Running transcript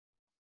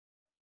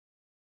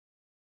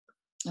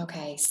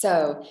Okay,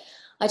 so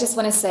I just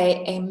want to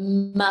say a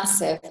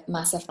massive,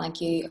 massive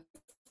thank you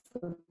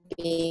for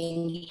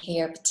being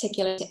here,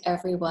 particularly to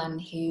everyone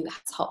who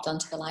has hopped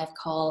onto the live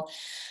call.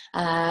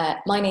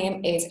 My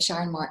name is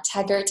Sharon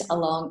Mark-Taggart,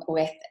 along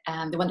with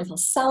the wonderful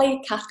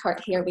Sally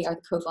Cathcart here. We are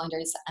the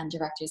co-founders and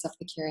directors of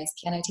the Curious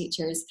Piano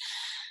Teachers.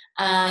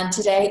 And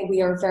today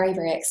we are very,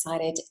 very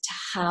excited to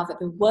have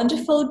the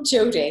wonderful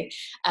Jodie,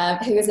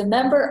 who is a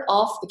member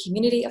of the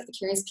community of the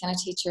Curious Piano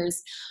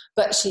Teachers,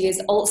 but she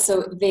is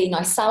also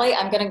now Sally,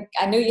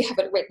 I know you have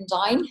it written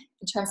down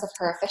in terms of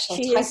her official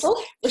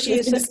title, which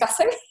we've been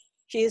discussing.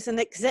 She is an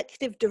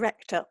executive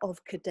director of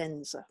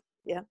Cadenza,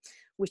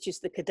 which is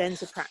the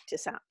Cadenza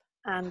Practice App.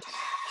 And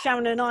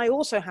Sharon and I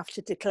also have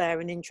to declare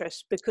an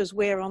interest because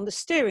we're on the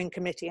steering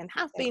committee and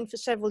have been for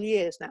several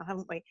years now,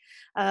 haven't we?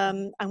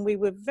 And we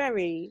were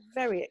very,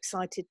 very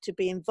excited to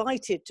be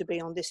invited to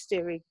be on this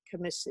steering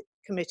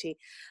committee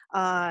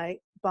by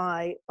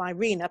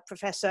Rena,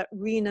 Professor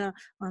Rena.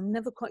 I'm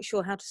never quite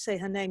sure how to say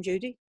her name,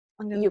 Jodie.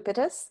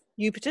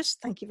 Eupetus,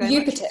 thank you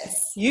very much.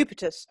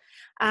 Eupetus.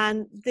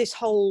 And this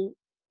whole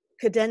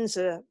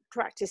Cadenza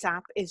Practice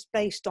App is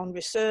based on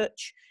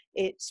research.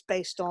 It's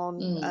based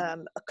on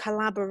a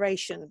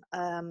collaboration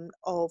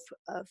of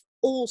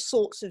all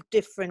sorts of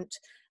different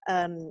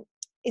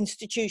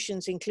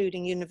institutions,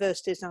 including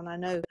universities, and I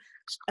know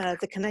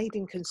the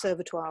Canadian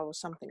Conservatoire or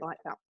something like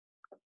that.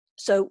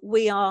 So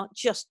we are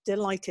just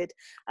delighted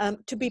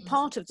to be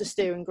part of the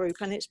steering group,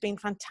 and it's been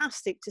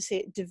fantastic to see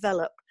it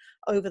develop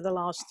over the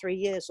last 3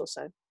 years or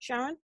so.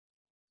 Sharon?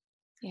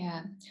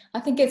 Yeah, I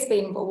think it's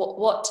been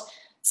what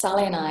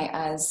Sally and I,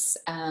 as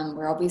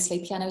we're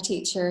obviously piano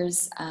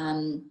teachers,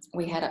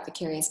 we head up the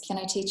Curious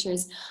Piano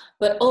Teachers,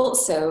 but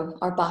also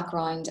our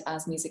background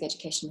as music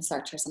education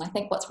researchers. And I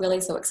think what's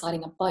really so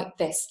exciting about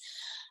this,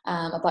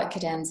 about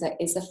Cadenza,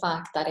 is the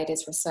fact that it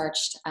is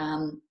researched.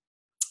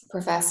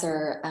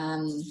 Professor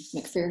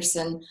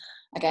McPherson,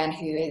 again,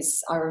 who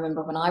is, I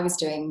remember when I was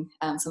doing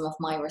some of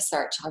my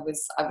research, I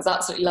was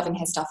absolutely loving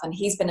his stuff, and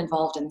he's been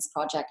involved in this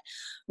project.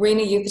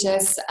 Rena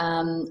Eupetus,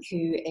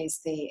 who is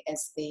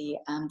the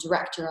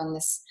director on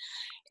this,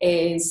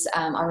 is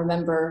I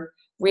remember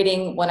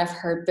reading one of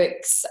her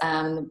books.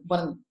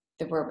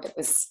 It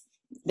was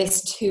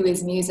This Too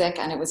Is Music,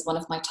 and it was one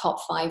of my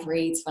top 5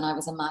 reads when I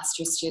was a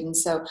master's student.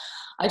 So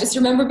I just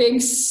remember being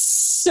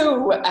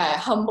so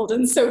humbled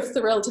and so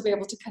thrilled to be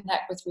able to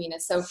connect with Rena.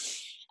 So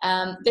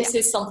this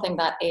is something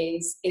that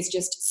is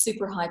just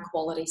super high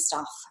quality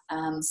stuff.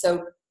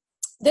 So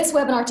this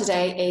webinar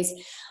today is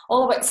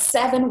all about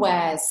 7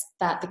 ways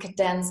that the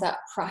Cadenza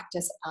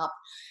Practice App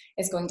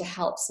is going to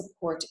help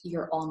support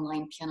your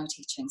online piano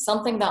teaching.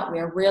 Something that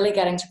we're really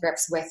getting to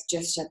grips with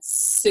just at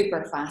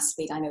super fast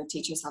speed. I know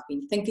teachers have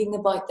been thinking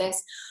about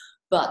this,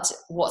 but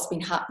what's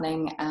been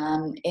happening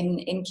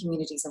in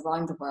communities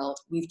around the world,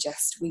 we've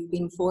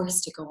been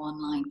forced to go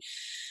online.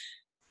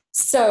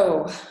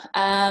 So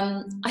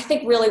I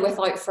think really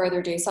without further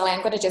ado, Sally,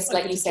 I'm going to just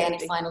let you say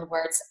any final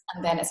words,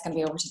 and then it's going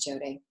to be over to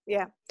Jodie.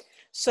 Yeah.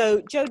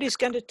 So Jodie's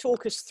going to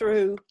talk us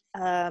through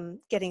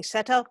getting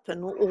set up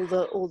and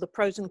all the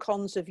pros and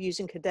cons of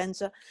using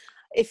Cadenza.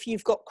 If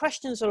you've got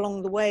questions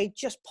along the way,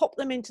 just pop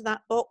them into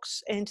that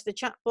box, into the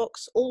chat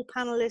box, all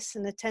panelists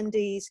and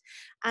attendees,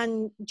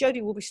 and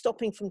Jodie will be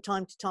stopping from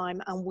time to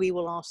time and we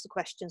will ask the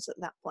questions at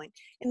that point.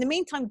 In the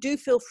meantime, do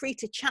feel free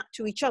to chat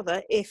to each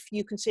other if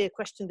you can see a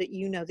question that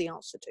you know the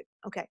answer to,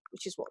 okay,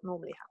 which is what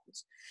normally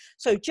happens.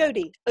 So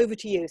Jodie, over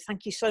to you.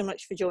 Thank you so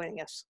much for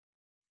joining us.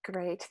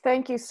 Great.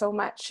 Thank you so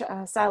much,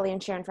 Sally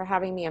and Sharon, for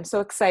having me. I'm so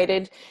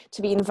excited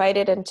to be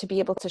invited and to be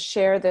able to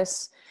share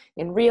this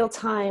in real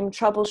time,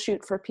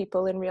 troubleshoot for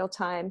people in real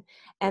time,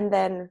 and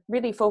then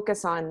really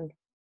focus on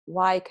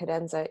why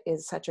Cadenza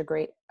is such a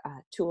great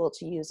tool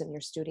to use in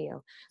your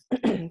studio.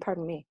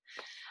 Pardon me.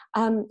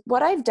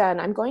 What I've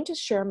done, I'm going to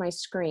share my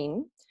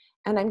screen,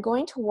 and I'm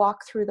going to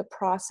walk through the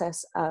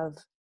process of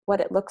what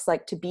it looks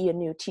like to be a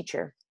new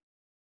teacher.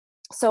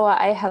 So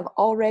I have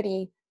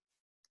already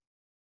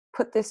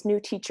put this new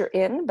teacher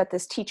in, but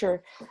this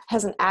teacher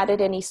hasn't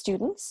added any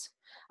students.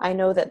 I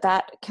know that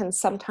that can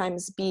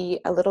sometimes be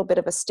a little bit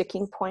of a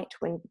sticking point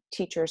when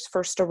teachers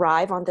first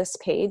arrive on this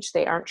page.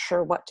 They aren't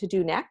sure what to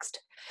do next.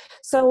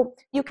 So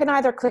you can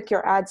either click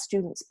your Add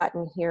Students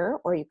button here,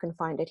 or you can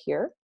find it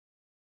here.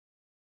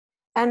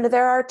 And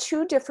there are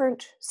 2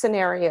 different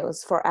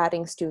scenarios for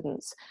adding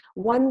students.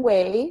 One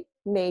way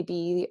may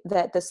be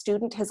that the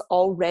student has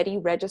already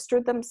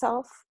registered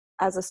themselves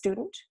as a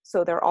student,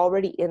 so they're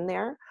already in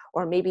there,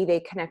 or maybe they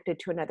connected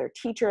to another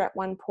teacher at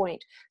one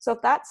point. So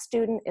if that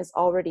student is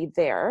already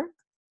there,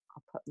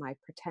 I'll put my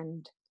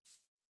pretend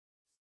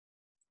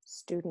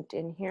student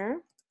in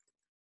here.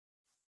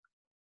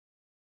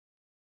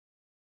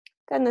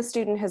 Then the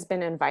student has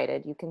been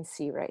invited, you can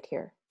see right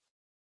here.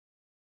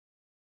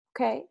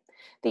 Okay,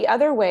 the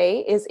other way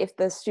is if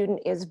the student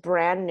is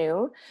brand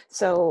new.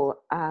 So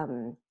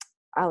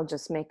I'll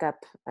just make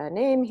up a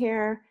name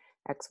here,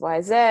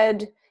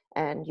 XYZ,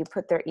 and you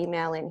put their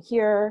email in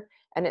here,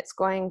 and it's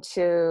going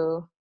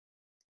to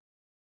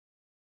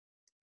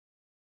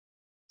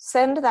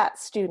send that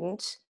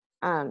student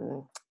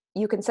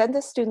you can send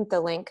the student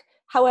the link.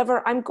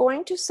 However, I'm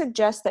going to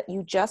suggest that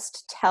you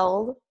just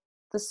tell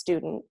the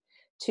student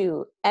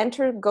to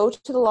go to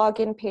the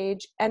login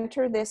page,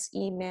 enter this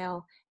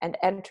email, and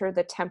enter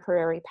the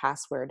temporary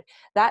password.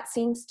 That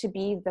seems to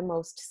be the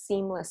most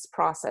seamless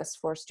process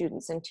for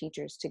students and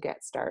teachers to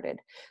get started.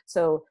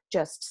 So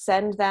just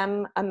send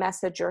them a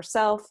message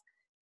yourself,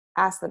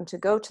 ask them to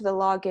go to the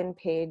login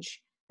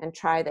page and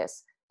try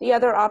this. The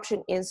other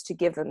option is to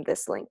give them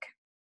this link,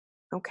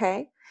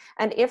 okay?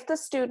 And if the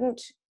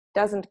student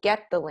doesn't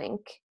get the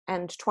link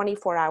and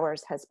 24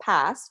 hours has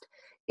passed,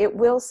 it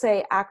will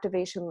say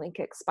activation link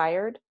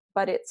expired,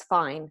 but it's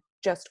fine.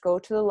 Just go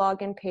to the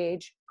login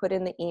page, put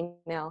in the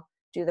email,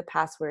 do the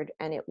password,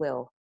 and it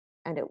will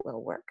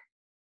work.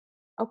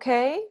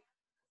 Okay,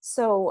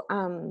 so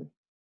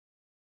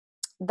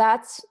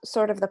that's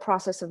sort of the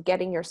process of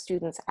getting your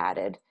students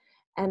added.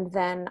 And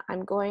then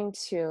I'm going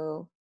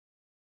to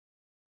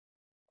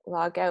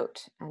log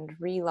out and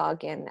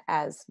re-log in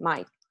as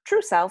my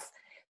true self,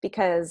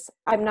 because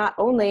I'm not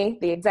only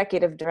the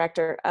executive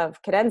director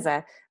of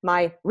Cadenza,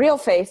 my real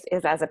face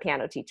is as a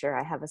piano teacher.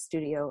 I have a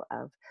studio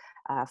of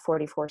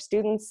 44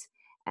 students,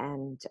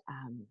 and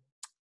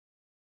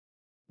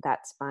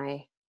that's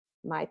my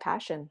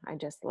passion. I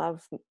just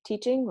love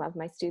teaching, love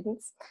my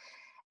students.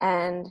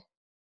 And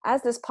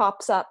as this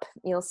pops up,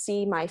 you'll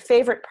see my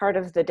favorite part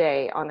of the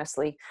day,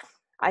 honestly.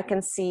 I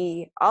can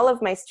see all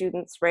of my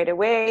students right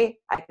away.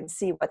 I can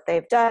see what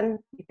they've done.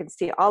 You can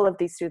see all of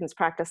these students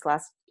practice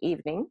last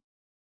evening.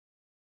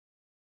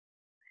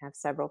 I have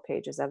several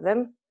pages of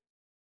them.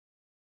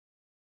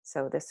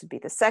 So this would be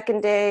the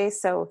second day.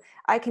 So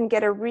I can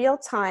get a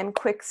real-time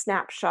quick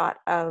snapshot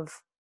of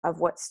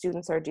what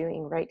students are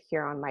doing right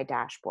here on my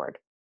dashboard.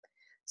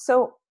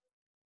 So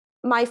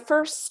my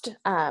first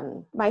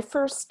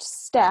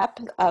step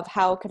of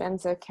how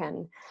Cadenza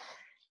can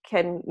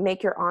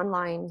make your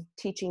online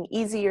teaching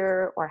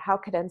easier, or how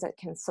Cadenza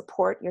can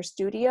support your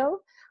studio,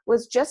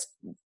 was just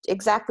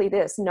exactly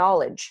this: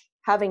 knowledge,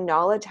 having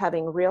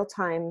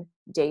real-time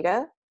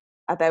data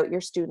about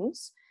your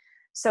students.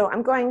 So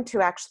I'm going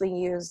to actually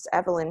use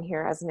Evelyn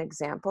here as an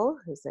example,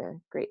 who's a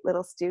great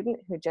little student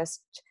who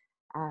just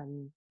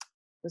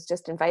was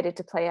just invited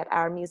to play at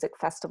our Music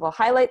Festival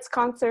Highlights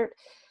concert.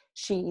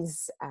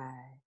 She's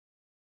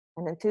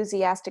an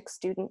enthusiastic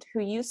student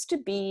who used to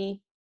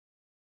be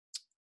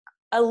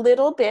a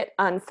little bit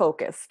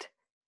unfocused,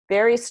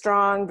 very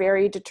strong,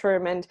 very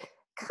determined,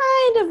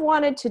 kind of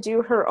wanted to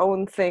do her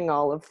own thing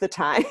all of the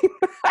time.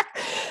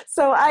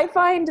 So I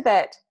find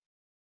that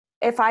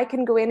if I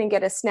can go in and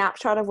get a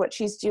snapshot of what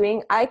she's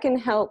doing, I can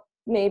help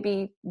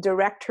maybe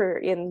direct her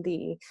in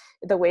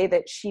the way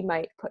that she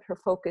might put her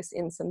focus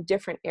in some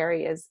different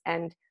areas.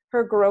 And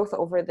her growth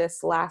over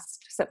this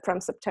from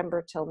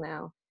September till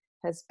now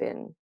has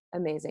been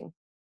amazing.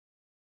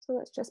 So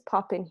let's just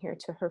pop in here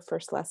to her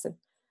first lesson.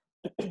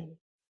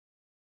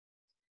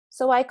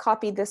 So I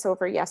copied this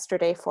over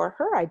yesterday for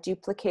her. I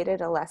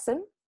duplicated a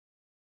lesson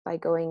by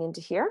going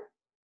into here,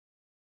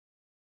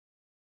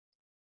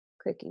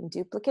 clicking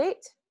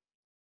duplicate,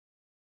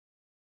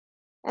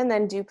 and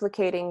then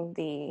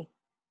duplicating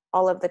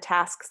all of the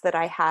tasks that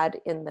I had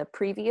in the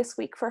previous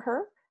week for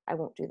her. I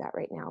won't do that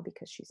right now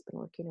because she's been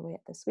working away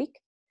at this week.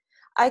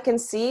 I can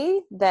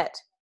see that,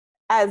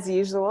 as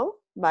usual,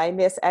 my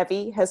Miss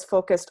Evie has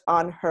focused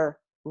on her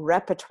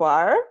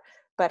repertoire,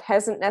 but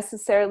hasn't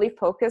necessarily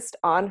focused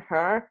on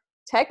her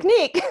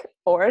technique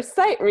or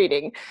sight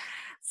reading.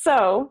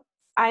 So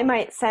I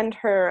might send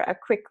her a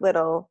quick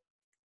little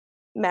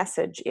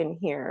message in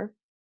here.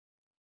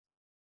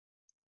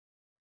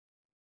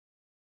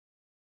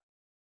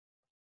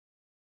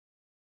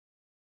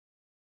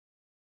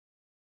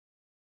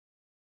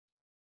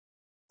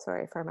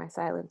 Sorry for my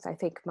silence. I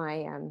think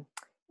my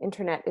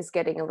internet is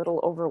getting a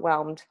little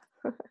overwhelmed.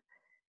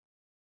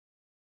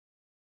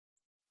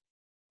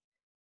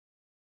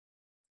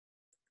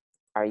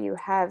 Are you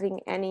having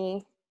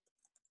any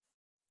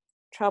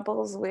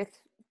troubles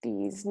with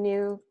these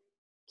new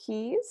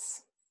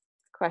keys?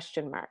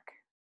 Question mark.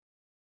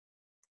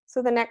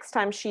 So the next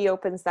time she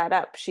opens that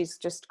up, she's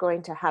just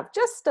going to have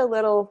just a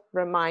little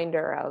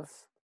reminder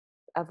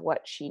of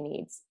what she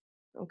needs.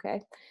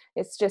 Okay,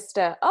 it's just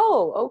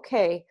oh,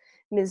 okay,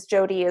 Ms.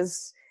 Jodie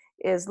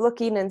is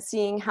looking and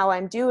seeing how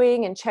I'm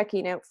doing and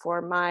checking out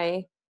for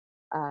my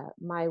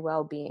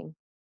well-being.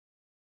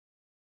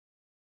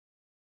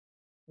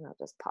 And I'll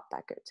just pop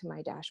back out to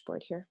my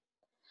dashboard here.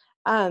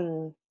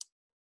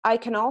 I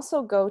can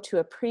also go to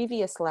a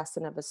previous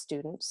lesson of a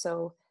student.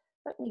 So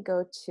let me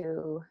go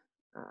to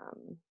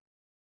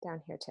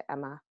down here to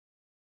Emma.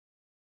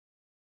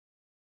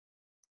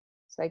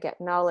 So I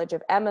get knowledge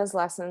of Emma's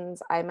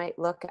lessons. I might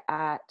look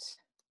at,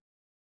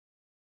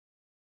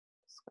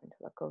 just going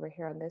to look over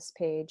here on this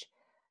page.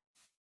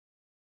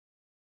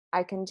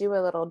 I can do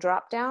a little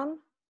drop down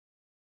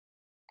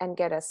and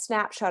get a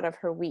snapshot of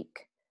her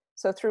week.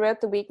 So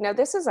throughout the week, now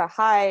this is a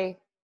high,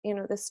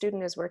 this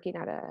student is working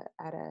at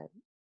a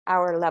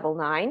hour level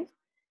 9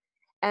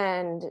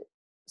 and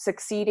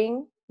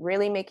succeeding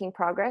really making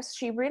progress.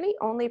 She really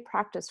only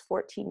practiced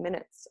 14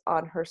 minutes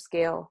on her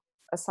scale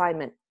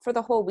assignment for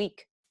the whole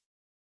week,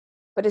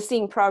 but is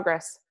seeing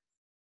progress.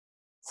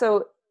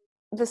 So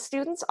the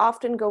students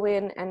often go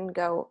in and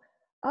go,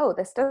 oh,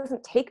 this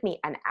doesn't take me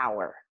an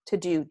hour to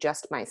do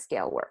just my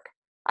scale work.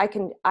 I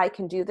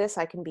can do this,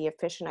 I can be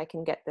efficient, I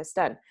can get this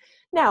done.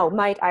 Now,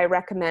 might I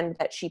recommend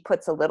that she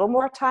puts a little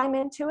more time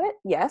into it?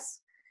 Yes,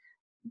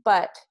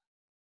 but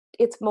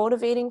it's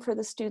motivating for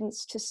the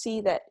students to see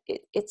that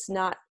it's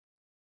not,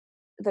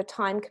 the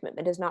time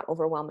commitment is not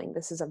overwhelming.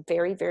 This is a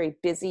very, very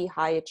busy,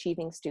 high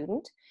achieving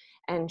student,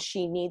 and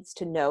she needs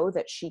to know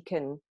that she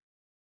can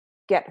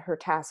get her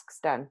tasks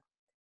done.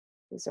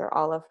 These are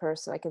all of her,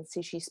 so I can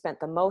see she spent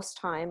the most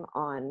time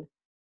on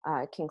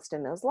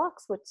Kingston Mills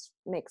Locks, which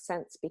makes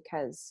sense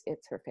because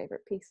it's her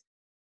favorite piece.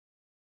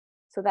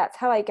 So that's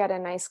how I get a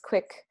nice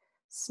quick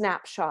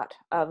snapshot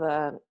of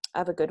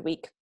a good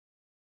week.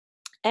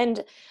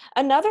 And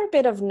another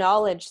bit of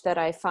knowledge that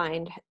I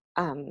find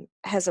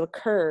has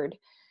occurred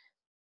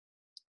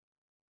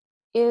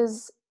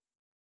is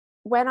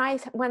when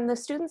the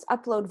students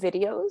upload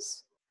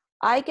videos,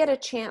 I get a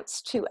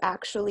chance to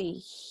actually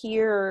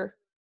hear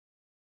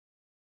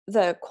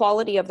the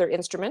quality of their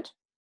instrument,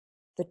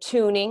 the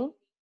tuning.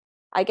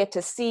 I get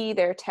to see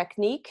their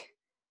technique,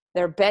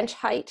 their bench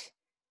height.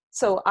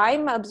 So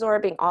I'm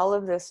absorbing all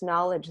of this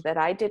knowledge that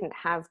I didn't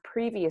have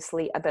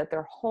previously about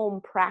their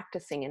home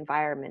practicing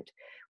environment,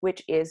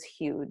 which is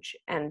huge.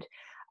 And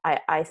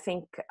I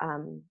think,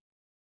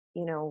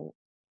 you know,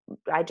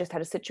 I just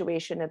had a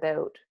situation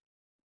about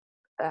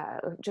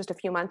just a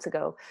few months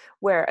ago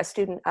where a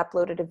student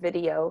uploaded a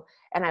video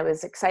and I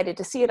was excited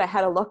to see it. I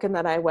had a look and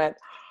then I went,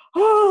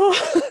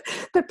 oh,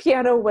 the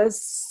piano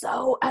was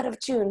so out of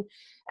tune.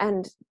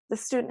 And the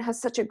student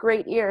has such a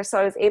great ear. So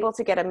I was able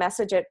to get a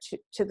message out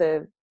to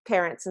the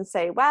parents and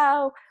say,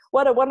 wow,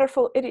 what a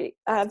wonderful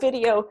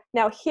video.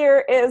 Now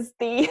here is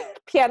the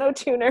piano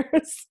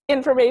tuner's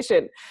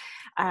information.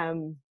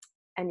 And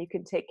you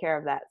can take care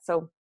of that.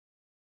 So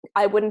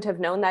I wouldn't have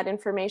known that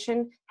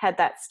information had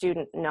that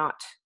student not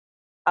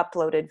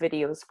uploaded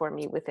videos for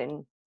me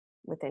within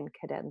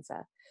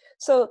Cadenza.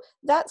 So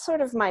that's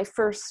sort of my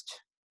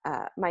first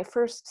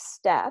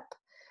step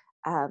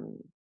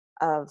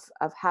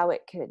of how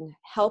it can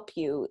help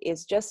you,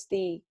 is just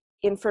the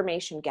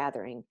information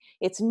gathering.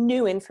 It's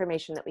new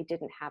information that we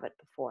didn't have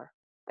before.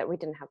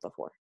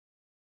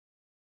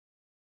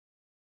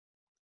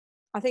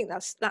 I think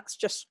that's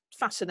just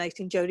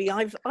fascinating, Jodie.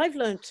 I've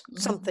learned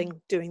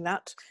something doing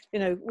that, you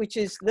know, which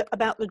is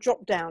about the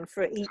drop down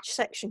for each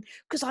section,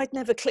 because I'd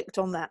never clicked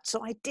on that,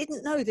 so I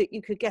didn't know that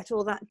you could get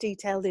all that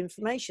detailed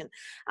information.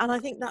 And I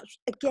think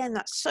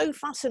that's so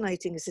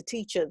fascinating as a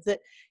teacher,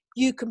 that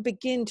you can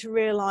begin to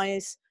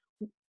realize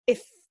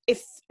if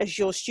as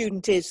your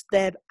student is,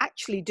 they're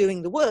actually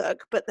doing the work,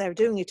 but they're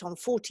doing it on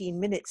 14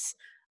 minutes.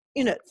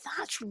 You know,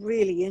 that's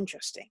really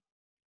interesting.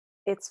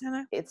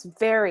 It's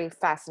very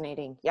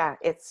fascinating. Yeah,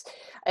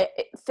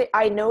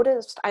 I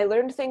noticed, I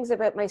learned things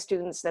about my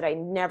students that I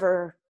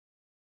never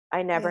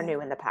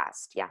knew in the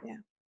past. Yeah,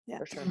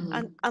 for sure.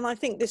 And I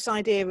think this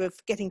idea of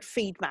getting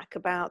feedback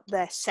about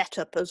their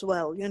setup as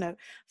well, you know,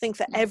 I think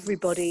for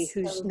everybody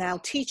who's now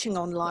teaching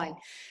online,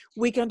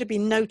 we're going to be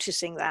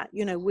noticing that,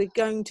 you know, we're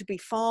going to be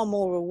far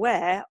more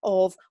aware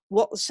of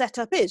what the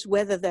setup is,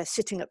 whether they're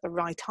sitting at the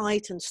right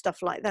height and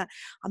stuff like that.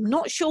 I'm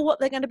not sure what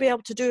they're going to be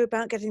able to do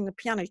about getting the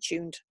piano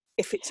tuned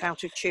if it's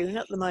out of tune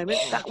at the moment.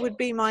 That would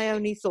be my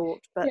only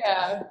thought. But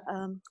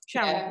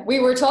Sharon. We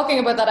were talking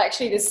about that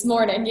actually this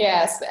morning.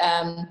 Yes,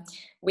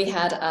 we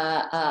had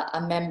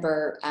a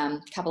member,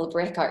 couple of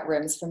breakout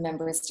rooms for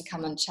members to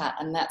come and chat,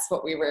 and that's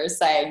what we were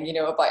saying, you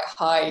know, about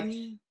how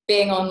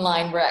being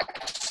online, we're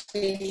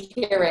actually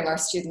hearing our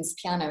students'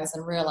 pianos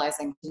and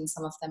realizing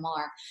some of them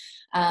are.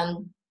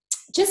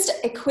 Just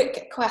a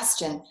quick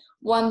question.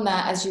 One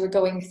that, as you were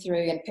going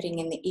through and putting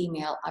in the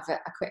email, I've a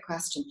quick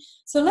question.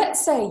 So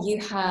let's say you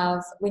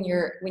have, when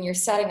you're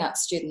setting up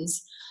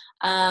students,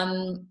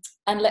 and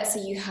let's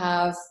say you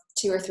have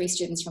 2 or 3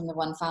 students from the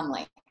one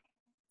family,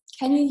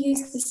 can you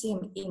use the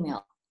same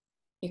email?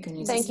 You can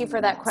use. Thank you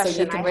for that question.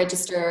 So you can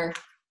register.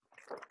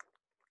 I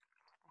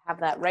have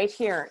that right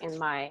here in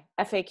my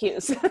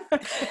FAQs.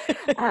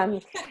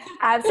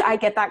 As I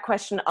get that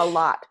question a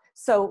lot.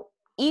 So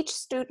each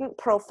student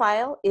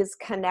profile is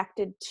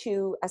connected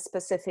to a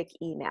specific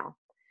email.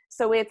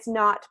 So it's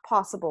not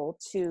possible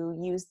to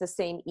use the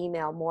same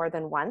email more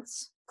than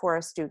once for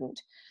a student.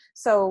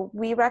 So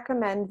we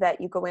recommend that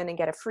you go in and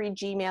get a free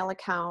Gmail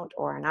account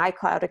or an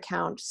iCloud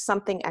account,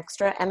 something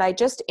extra. And I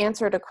just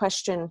answered a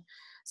question.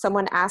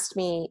 Someone asked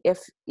me if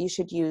you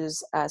should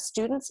use a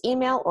student's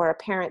email or a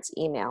parent's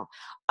email.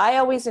 I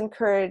always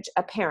encourage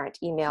a parent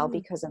email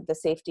because of the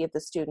safety of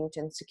the student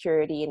and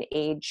security and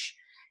age,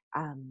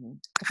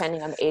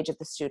 depending on the age of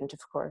the student, of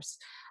course.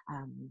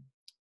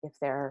 If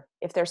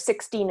they're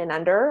 16 and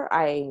under,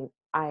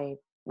 I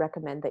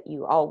recommend that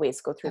you always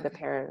go through the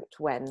parent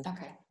when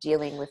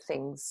dealing with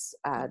things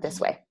this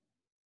way.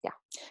 Yeah.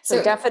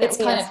 So definitely, it's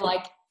kind of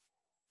like,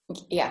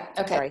 Yeah,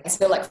 okay. Sorry.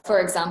 So like, for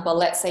example,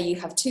 let's say you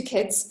have two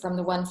kids from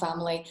the one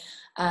family,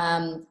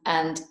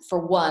 and for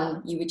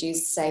one, you would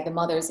use, say, the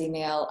mother's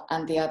email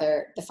and the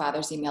other, the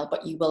father's email,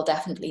 but you will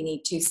definitely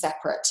need two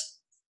separate,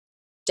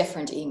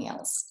 different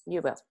emails.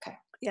 You will. Okay.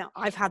 Yeah,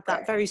 I've had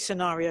that very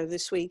scenario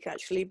this week,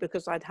 actually,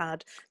 because I'd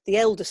had the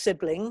elder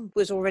sibling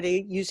was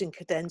already using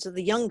Cadenza,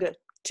 the younger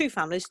two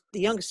families,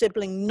 the younger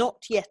sibling not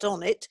yet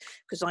on it,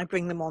 because I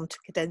bring them on to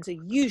Cadenza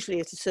usually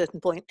at a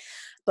certain point,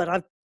 but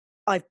I've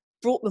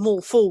brought them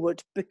all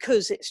forward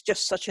because it's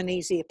just such an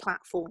easier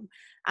platform.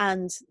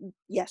 And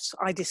yes,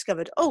 I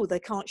discovered, oh, they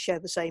can't share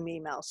the same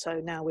email.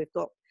 So now we've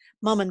got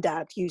mum and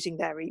dad using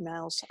their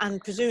emails, and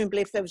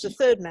presumably if there was a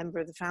third member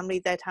of the family,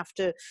 they'd have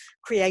to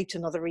create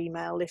another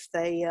email if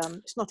they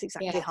it's not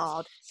exactly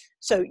hard.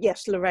 So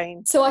yes,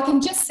 Lorraine. So I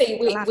can just see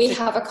we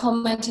have a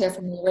comment here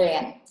from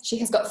Lorraine. She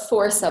has got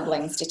 4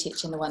 siblings to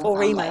teach in the one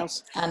family,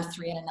 emails, and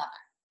 3 in another.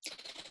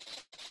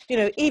 You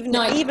know,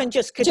 even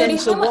just Jodie,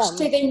 Cadenza how much 1.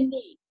 do they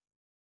need?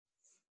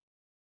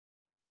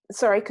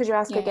 Sorry, could you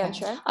ask again,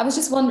 Sharon? I was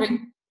just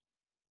wondering,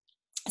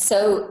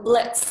 so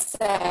let's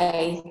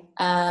say,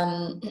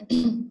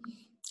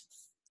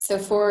 so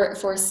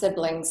for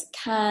siblings,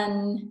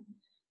 are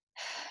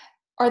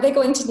they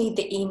going to need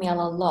the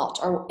email a lot,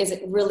 or is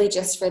it really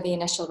just for the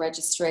initial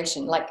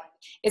registration? Like,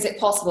 is it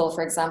possible,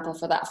 for example,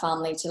 for that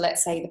family to,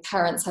 let's say the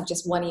parents have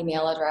just one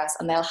email address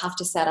and they'll have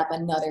to set up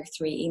another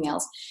 3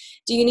 emails?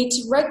 Do you need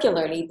to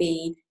regularly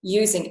be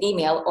using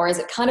email, or is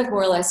it kind of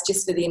more or less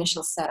just for the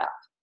initial setup?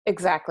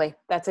 Exactly.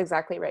 That's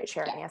exactly right,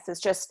 Sharon. Yes, it's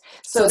just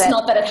so it's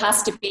not that it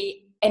has to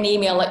be an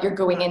email that you're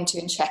going into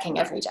and checking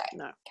every day.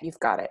 No, you've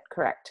got it.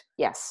 Correct.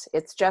 Yes,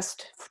 it's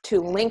just to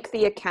link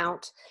the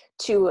account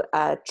to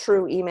a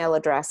true email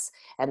address,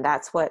 and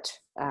that's what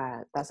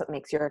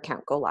makes your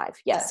account go live.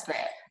 Yes, that's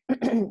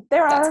great.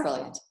 That's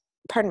brilliant.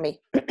 Pardon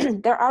me.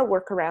 There are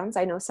workarounds.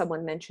 I know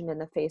someone mentioned in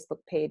the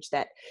Facebook page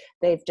that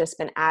they've just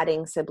been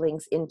adding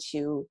siblings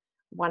into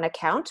one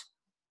account.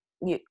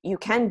 You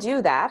can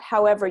do that.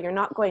 However, you're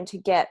not going to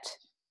get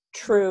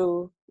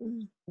true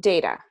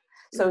data.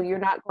 So you're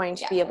not going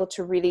to be able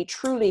to really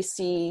truly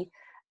see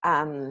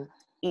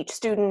each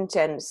student.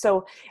 And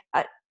so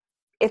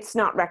it's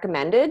not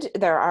recommended.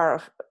 There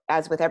are,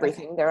 as with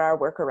everything, there are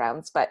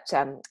workarounds, but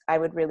I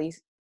would really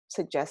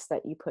suggest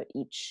that you put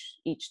each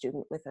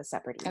student with a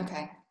separate email.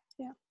 Okay.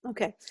 Yeah.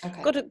 Okay.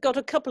 Got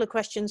a couple of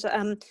questions.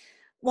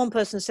 One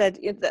person said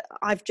that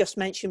I've just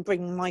mentioned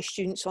bringing my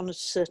students on at a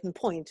certain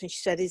point, and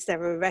she said, is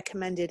there a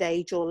recommended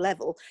age or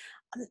level?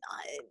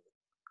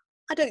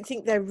 I don't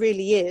think there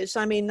really is.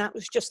 I mean, that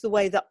was just the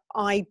way that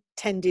I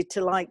tended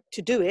to like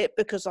to do it,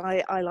 because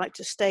I like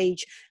to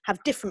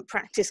have different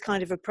practice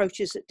kind of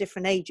approaches at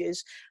different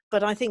ages.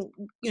 But I think,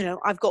 you know,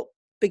 I've got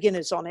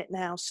beginners on it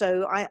now,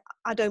 so I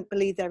don't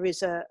believe there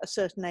is a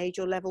certain age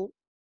or level.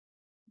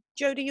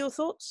 Jodie, your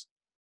thoughts?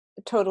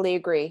 Totally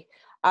agree.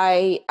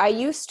 I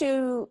used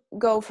to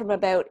go from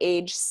about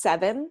age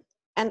 7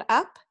 and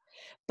up,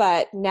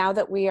 but now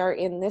that we are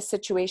in this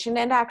situation,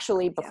 and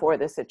actually before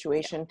this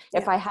situation,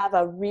 if I have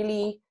a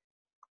really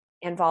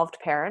involved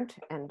parent,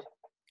 and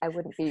I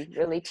wouldn't be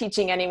really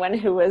teaching anyone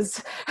who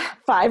was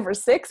 5 or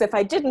 6 if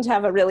I didn't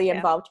have a really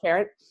involved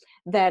parent,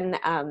 then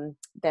I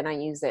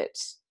use it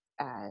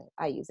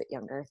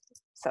younger.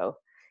 So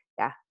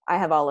yeah, I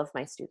have all of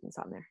my students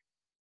on there.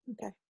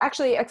 Okay.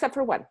 Actually, except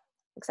for one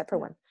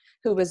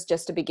who was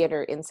just a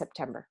beginner in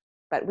September.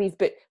 But we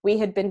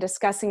had been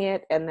discussing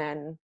it, and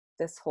then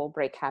this whole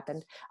break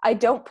happened. I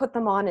don't put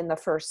them on in the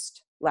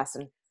first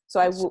lesson,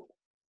 so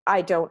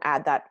I don't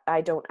add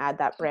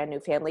that brand new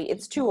family.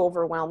 It's too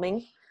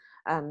overwhelming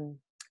in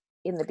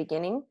the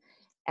beginning,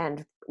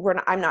 and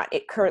I'm not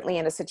currently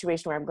in a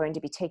situation where I'm going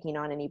to be taking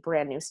on any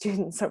brand new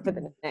students over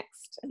the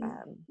next.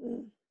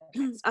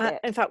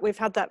 In fact, we've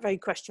had that very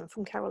question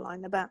from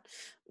Caroline about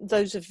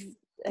those of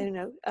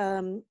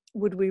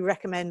would we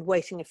recommend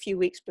waiting a few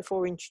weeks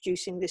before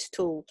introducing this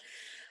tool?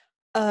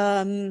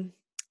 I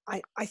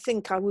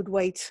think I would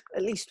wait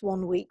at least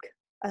 1 week.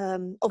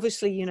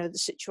 Obviously, you know, the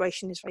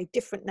situation is very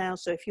different now.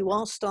 So if you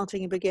are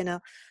starting a beginner,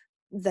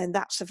 then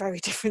that's a very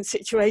different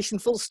situation,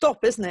 full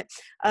stop, isn't it?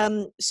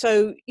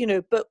 So, you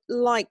know, but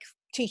like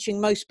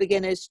teaching most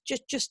beginners,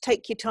 just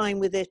take your time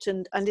with it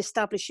and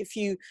establish a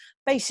few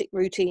basic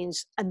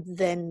routines, and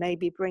then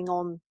maybe bring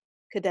on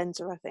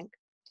Cadenza, I think.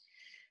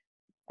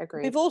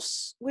 Agreed.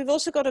 We've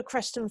also got a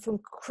question from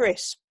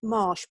Chris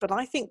Marsh, but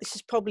I think this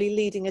is probably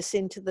leading us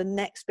into the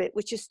next bit,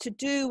 which is to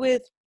do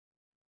with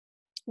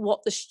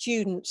what the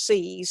student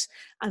sees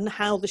and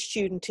how the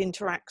student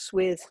interacts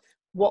with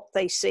what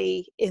they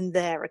see in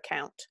their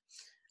account.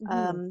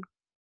 Are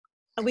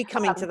we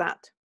coming to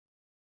that?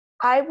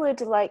 I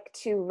would like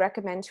to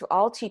recommend to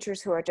all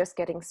teachers who are just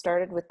getting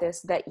started with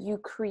this that you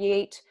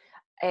create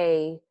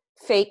a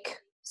fake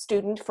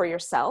student for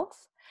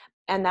yourself.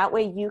 And that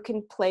way you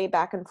can play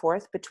back and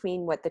forth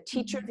between what the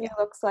teacher view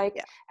looks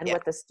like and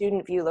what the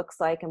student view looks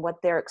like, and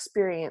what their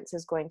experience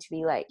is going to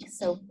be like.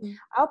 So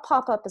I'll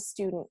pop up a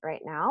student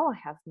right now. I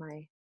have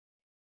my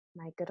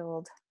good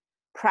old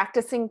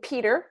practicing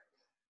Peter.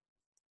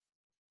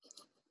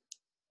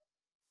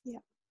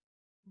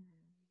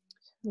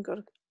 We've got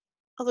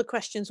other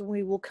questions and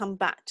we will come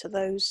back to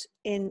those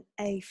in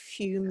a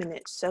few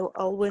minutes. So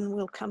Olwyn,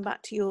 we'll come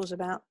back to yours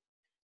about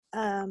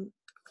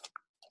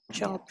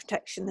child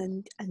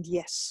protection and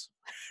yes.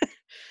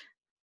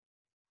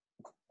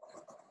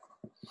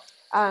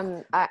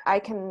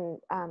 I can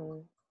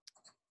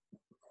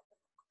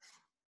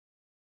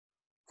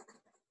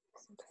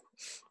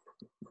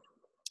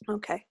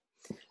Okay,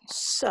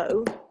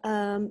 so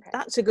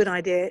that's a good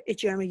idea,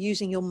 Jeremy,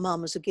 using your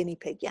mum as a guinea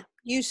pig. Yeah,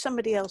 use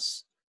somebody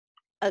else.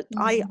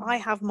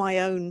 I have my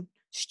own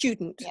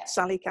student,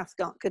 Sally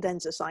Cathcart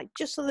Cadenza site,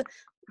 just so the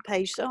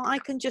page, so I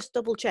can just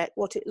double check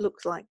what it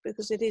looks like,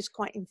 because it is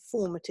quite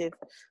informative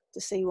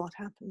to see what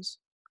happens.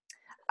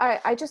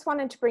 I just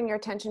wanted to bring your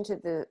attention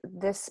to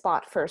this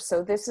spot first.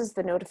 So this is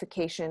the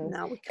notification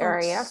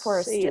area for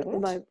a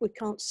student. We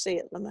can't see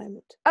at the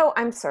moment. Oh,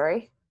 I'm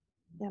sorry.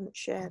 You haven't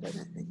shared, I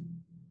don't think.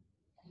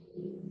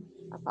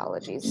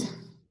 Apologies.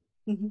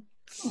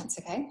 That's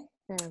okay.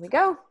 There we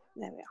go.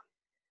 There we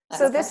are.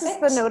 So this is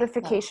the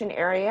notification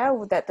area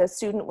that the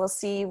student will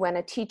see when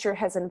a teacher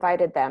has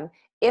invited them,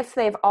 if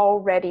they've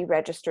already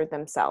registered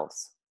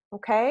themselves.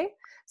 Okay,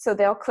 so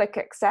they'll click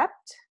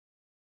accept,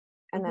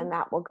 and then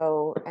that will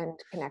go and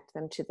connect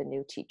them to the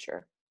new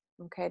teacher.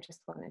 Okay,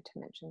 just wanted to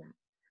mention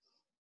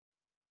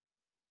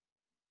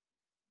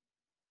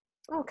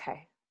that.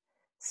 Okay,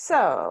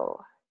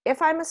 so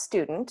if I'm a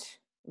student,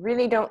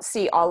 really don't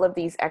see all of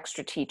these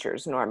extra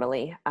teachers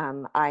normally.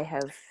 I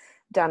have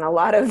done a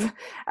lot of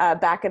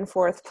back and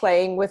forth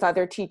playing with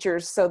other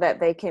teachers so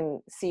that they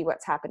can see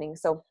what's happening.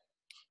 So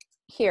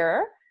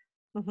here,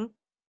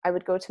 I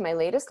would go to my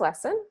latest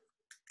lesson,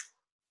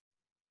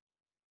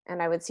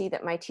 and I would see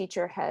that my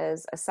teacher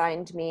has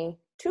assigned me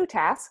 2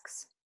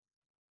 tasks.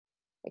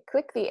 I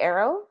click the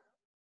arrow,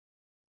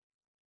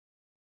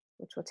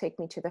 which will take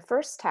me to the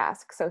first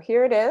task. So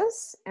here it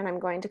is, and I'm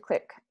going to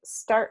click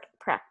Start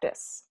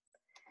Practice.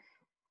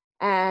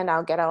 And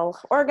I'll get all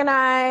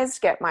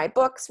organized, get my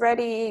books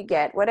ready,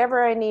 get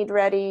whatever I need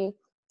ready,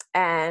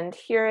 and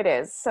here it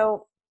is.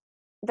 So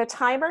the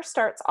timer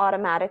starts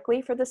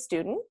automatically for the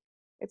student.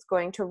 It's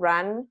going to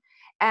run,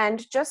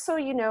 and just so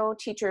you know,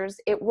 teachers,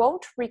 it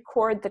won't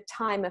record the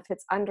time if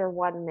it's under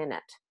 1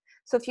 minute.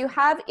 So if you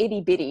have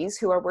itty bitties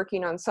who are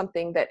working on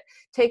something that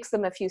takes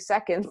them a few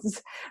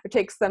seconds or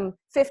takes them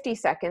 50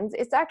 seconds,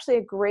 it's actually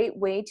a great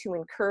way to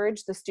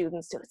encourage the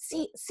students to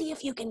see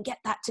if you can get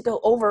that to go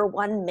over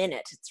 1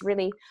 minute. It's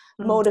really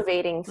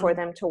motivating for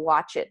them to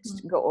watch it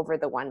go over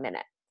the 1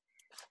 minute.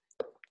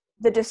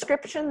 The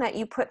description that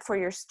you put for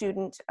your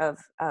student of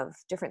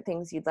different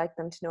things you'd like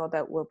them to know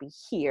about will be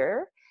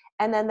here.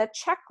 And then the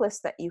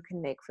checklist that you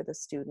can make for the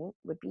student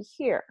would be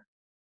here.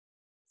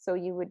 So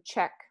you would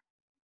check.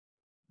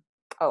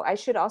 Oh, I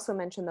should also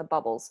mention the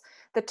bubbles.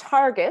 The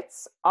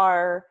targets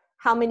are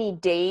how many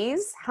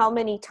days, how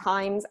many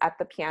times at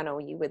the piano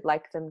you would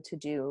like them to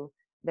do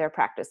their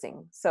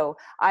practicing. So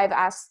I've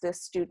asked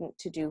this student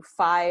to do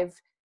 5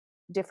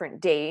 different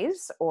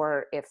days,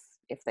 or if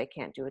they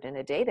can't do it in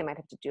a day, they might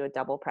have to do a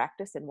double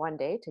practice in 1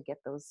 day to get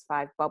those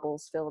 5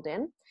 bubbles filled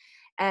in.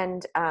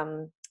 And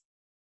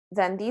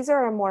then these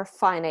are a more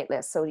finite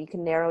list, so you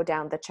can narrow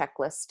down the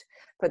checklist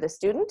for the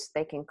student.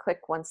 They can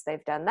click once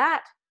they've done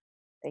that.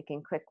 They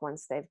can click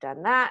once they've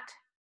done that.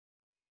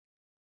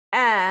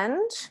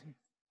 And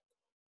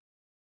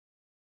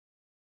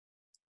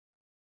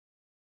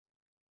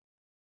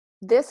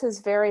this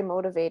is very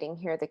motivating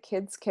here. The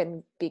kids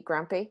can be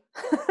grumpy.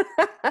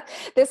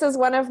 This is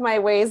one of my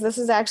ways. This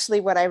is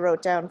actually what I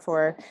wrote down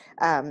for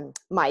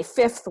my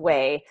 5th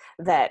way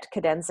that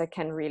Cadenza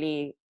can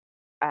really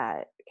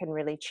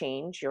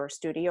change your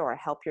studio or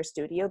help your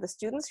studio. The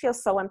students feel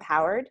so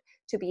empowered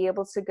to be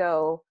able to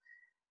go,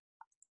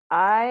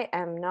 I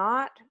am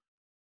not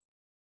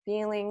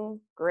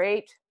feeling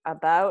great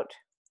about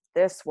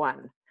this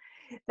one.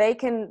 They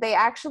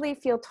actually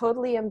feel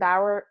totally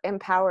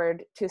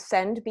empowered to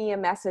send me a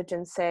message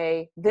and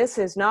say, this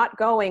is not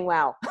going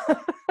well.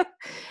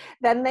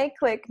 Then they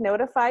click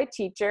Notify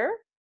Teacher,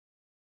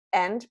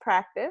 End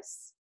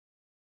Practice,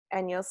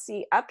 and you'll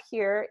see up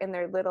here in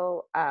their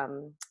little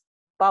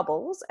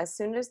bubbles, as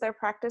soon as their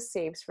practice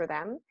saves for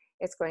them,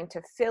 it's going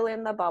to fill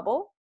in the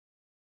bubble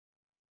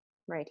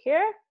right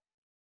here.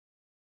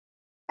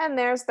 And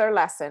there's their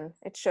lesson.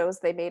 It shows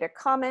they made a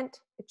comment,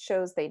 it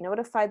shows they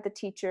notified the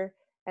teacher,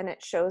 and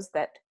it shows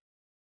that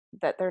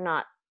they're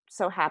not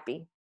so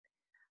happy.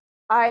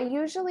 I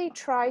usually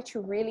try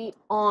to really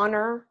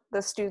honor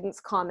the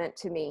student's comment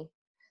to me.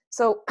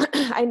 So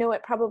I know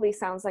it probably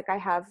sounds like I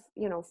have,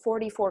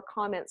 44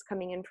 comments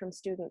coming in from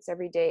students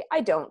every day. I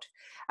don't.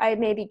 I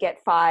maybe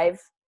get 5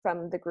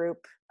 from the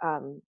group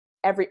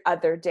every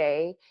other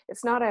day.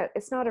 It's not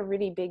a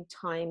really big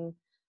time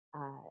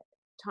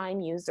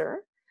user.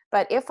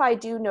 But if I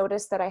do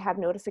notice that I have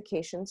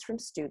notifications from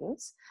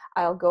students,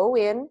 I'll go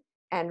in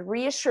and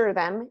reassure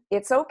them,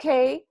 it's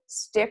okay,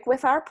 stick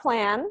with our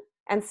plan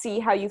and see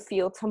how you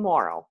feel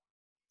tomorrow.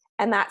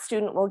 And that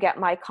student will get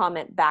my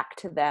comment back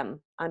to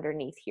them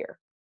underneath here.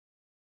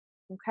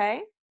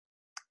 Okay?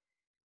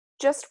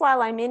 just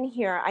while I'm in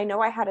here, I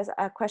know I had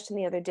a question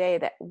the other day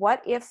that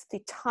what if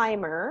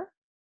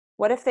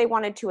they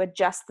wanted to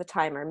adjust the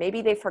timer?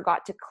 Maybe they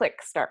forgot to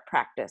click start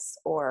practice,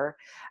 or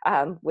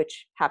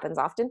which happens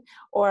often,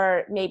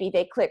 or maybe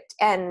they clicked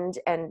end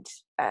and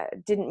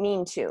didn't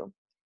mean to.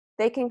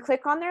 They can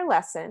click on their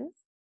lesson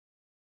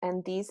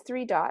and these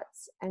 3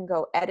 dots and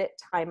go edit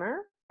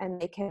timer,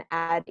 and they can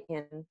add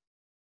in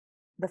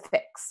the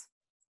fix.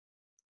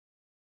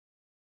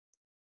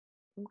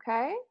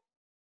 Okay.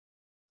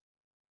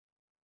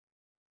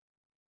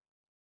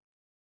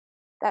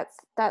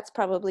 That's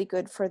probably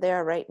good for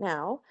there right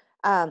now.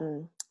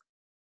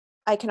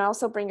 I can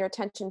also bring your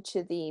attention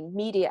to the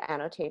media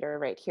annotator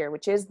right here,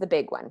 which is the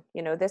big one.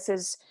 You know, this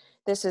is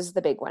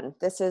the big one.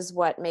 This is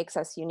what makes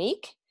us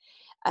unique.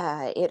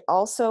 It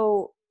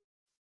also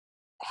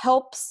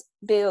helps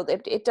build,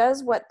 it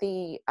does what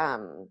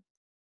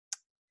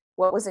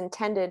what was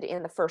intended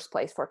in the first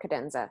place for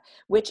Cadenza,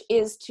 which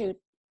is to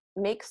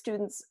make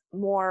students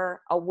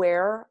more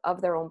aware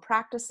of their own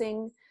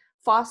practicing,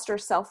 foster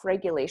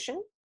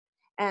self-regulation.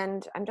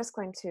 And I'm just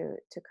going to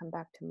come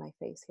back to my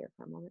face here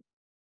for a moment.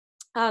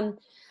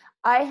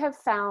 I have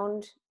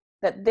found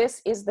that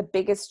this is the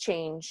biggest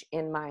change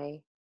in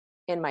my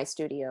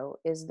studio,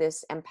 is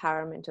this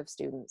empowerment of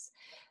students.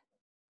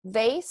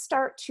 They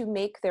start to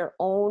make their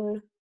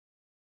own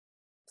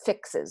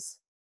fixes.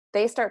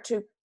 They start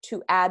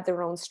to add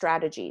their own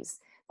strategies.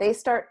 They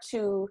start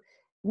to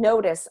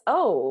notice,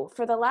 oh,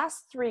 for the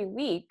last 3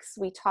 weeks,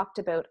 we talked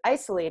about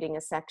isolating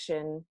a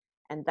section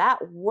and that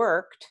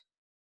worked.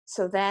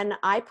 So then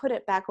I put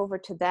it back over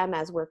to them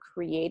as we're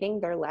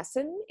creating their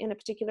lesson in a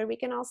particular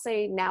week. And I'll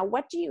say, now,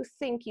 what do you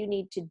think you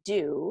need to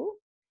do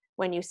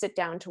when you sit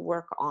down to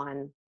work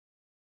on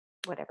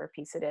whatever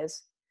piece it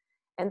is?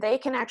 And they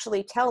can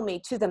actually tell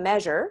me to the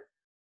measure.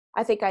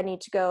 I think I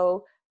need to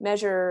go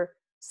measure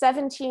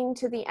 17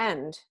 to the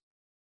end.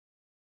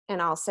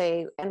 And I'll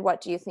say, and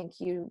what do you think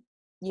you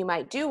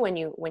might do when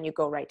you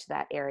go right to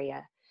that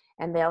area?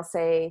 And they'll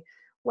say,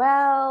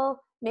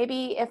 well,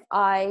 maybe if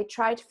I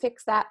try to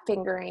fix that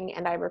fingering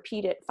and I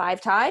repeat it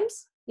 5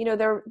 times, you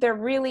know,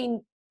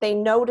 they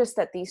notice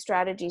that these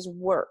strategies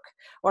work.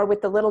 Or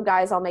with the little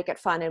guys, I'll make it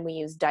fun and we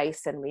use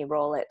dice and we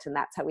roll it. And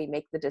that's how we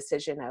make the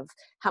decision of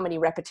how many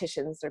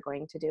repetitions they're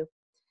going to do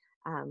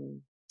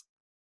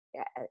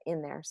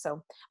in there.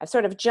 So I've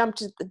sort of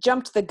jumped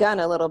the gun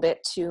a little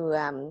bit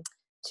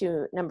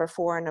to number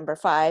 4 and number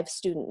 5.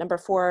 Number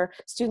 4,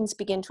 students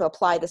begin to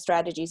apply the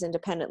strategies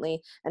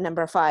independently, and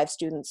number 5,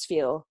 students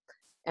feel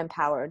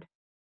empowered.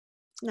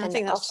 No,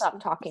 and I'll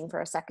stop talking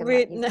for a second.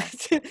 I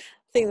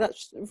think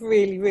that's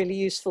really, really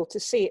useful to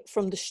see it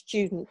from the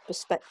student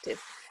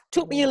perspective.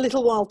 Took me a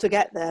little while to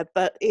get there,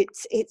 but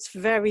it's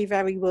very,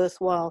 very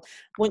worthwhile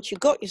once you've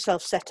got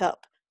yourself set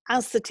up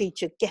as the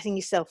teacher, getting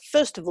yourself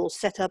first of all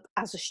set up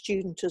as a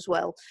student as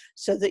well,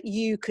 so that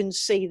you can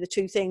see the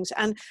 2 things.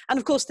 And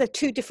of course they're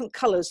 2 different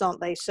colors, aren't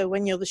they? So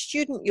when you're the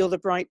student, you're the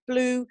bright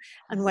blue,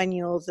 and when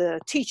you're the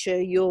teacher,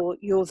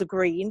 you're the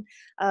green.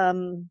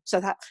 So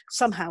that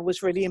somehow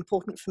was really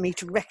important for me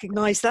to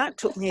recognize that.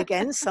 Took me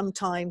again some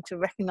time to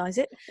recognize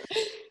it.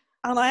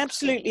 And I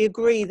absolutely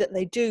agree that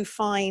they do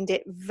find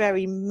it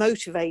very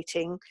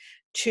motivating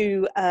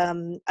to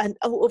and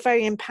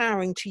very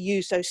empowering to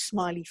use those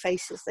smiley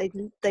faces.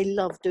 They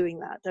love doing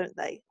that, don't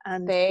they?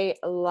 And they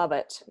love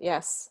it.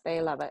 Yes,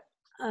 they love it.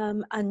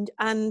 And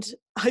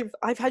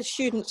I've had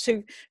students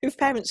whose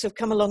parents have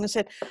come along and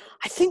said,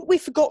 I think we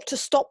forgot to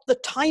stop the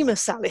timer,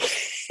 Sally.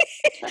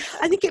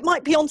 I think it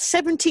might be on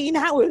 17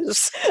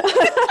 hours.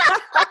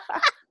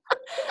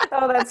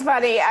 Oh, that's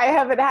funny. I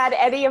haven't had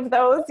any of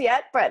those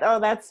yet, but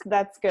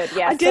that's good.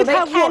 Yes, so they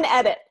can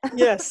edit.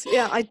 Yes,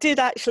 yeah, I did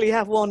actually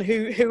have one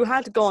who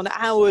had gone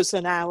hours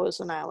and hours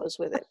and hours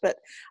with it, but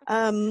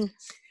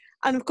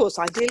and of course,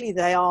 ideally,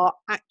 they are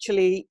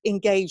actually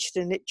engaged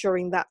in it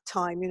during that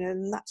time, you know,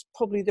 and that's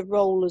probably the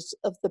role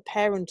of the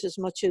parent as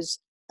much as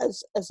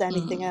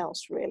anything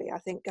else, really, I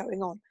think,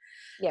 going on.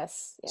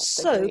 Yes.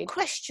 So, agreed.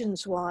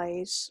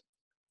 questions-wise,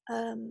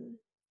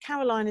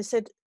 Caroline has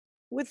said,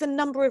 with the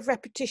number of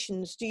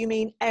repetitions, do you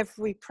mean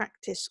every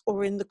practice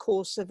or in the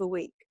course of a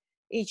week?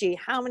 E.g.,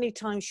 how many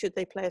times should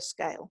they play a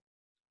scale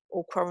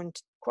or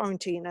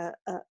quarantine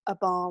a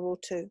bar or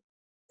 2?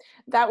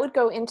 That would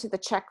go into the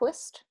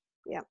checklist.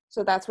 Yeah.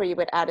 So that's where you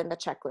would add in the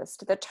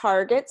checklist. The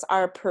targets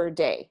are per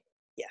day.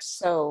 Yes.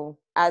 So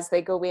as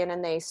they go in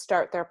and they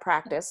start their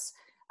practice,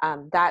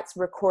 that's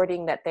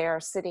recording that they are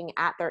sitting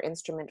at their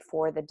instrument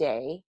for the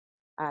day,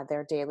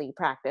 their daily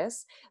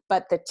practice.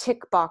 But the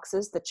tick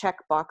boxes, the check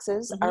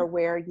boxes, are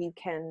where you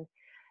can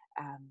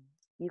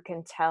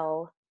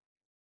tell.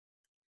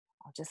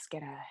 I'll just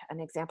get an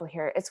example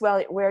here. It's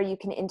where you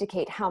can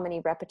indicate how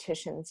many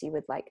repetitions you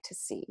would like to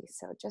see.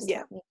 So just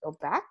let me go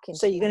back.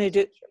 So you're going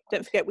to do,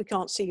 don't forget we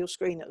can't see your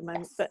screen at the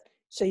moment, but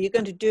so you're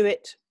going to do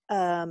it,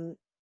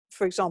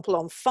 for example,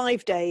 on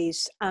 5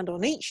 days, and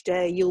on each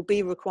day you'll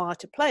be required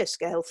to play a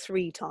scale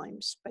 3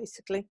 times,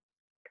 basically.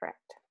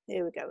 Correct.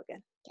 Here we go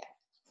again. Okay.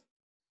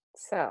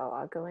 So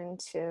I'll go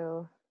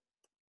into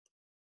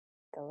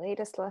the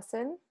latest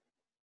lesson.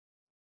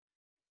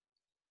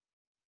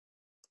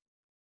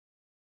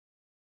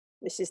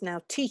 This is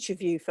now teacher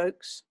view,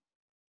 folks.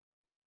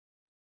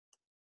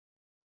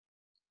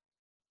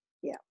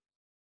 Yeah.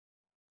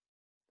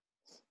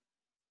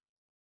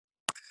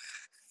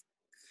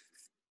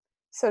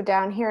 So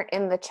down here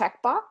in the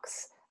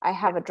checkbox, I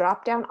have a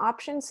drop-down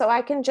option. So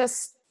I can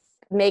just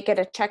make it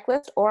a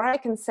checklist, or I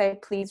can say,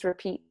 please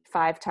repeat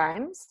 5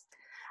 times.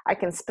 I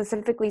can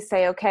specifically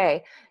say,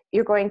 okay,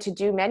 you're going to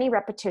do many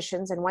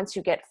repetitions, and once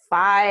you get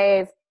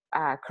 5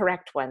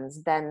 correct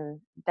ones,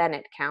 then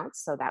it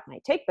counts. So that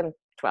might take them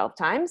 12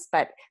 times,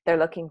 but they're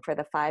looking for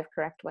the 5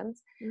 correct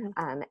ones.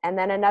 Mm-hmm. And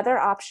then another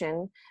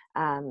option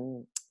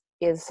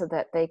is so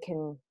that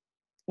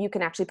you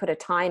can actually put a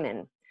time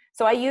in.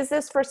 So I use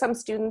this for some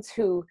students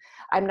who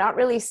I'm not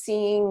really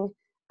seeing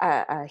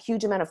a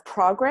huge amount of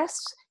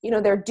progress. You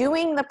know, they're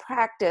doing the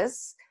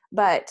practice,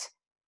 but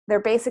they're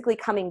basically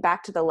coming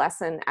back to the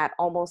lesson at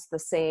almost the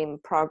same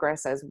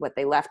progress as what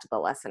they left the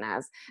lesson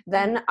as.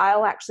 Then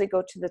I'll actually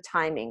go to the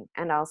timing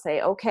and I'll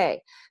say,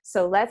 okay,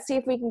 so let's see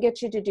if we can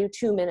get you to do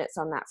 2 minutes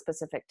on that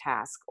specific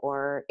task,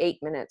 or 8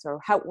 minutes,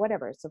 or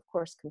whatever. It's of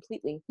course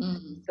completely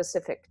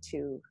specific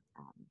to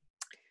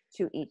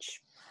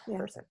each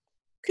person.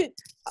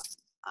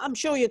 I'm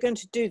sure you're going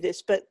to do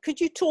this, but could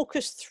you talk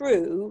us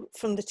through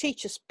from the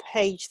teacher's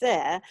page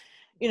there,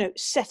 you know,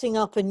 setting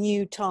up a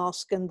new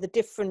task and the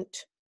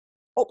different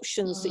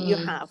options that you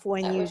have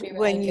when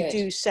you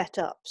do set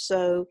up,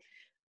 so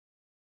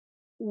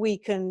we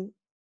can,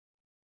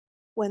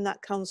 when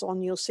that comes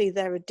on, you'll see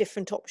there are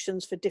different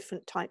options for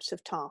different types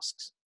of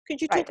tasks. Could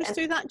you talk us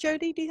through that,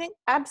 Jodie, do you think?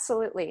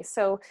 Absolutely.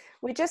 So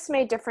we just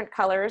made different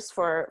colors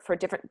for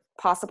different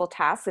possible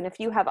tasks. And if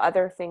you have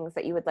other things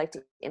that you would like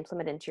to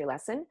implement into your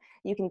lesson,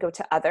 you can go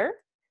to other.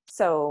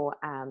 So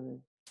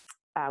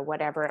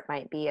whatever it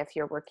might be, if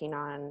you're working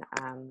on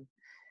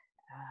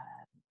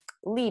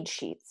lead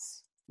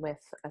sheets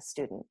with a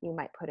student, you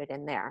might put it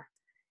in there.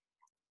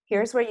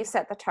 Here's where you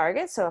set the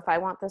target. So if I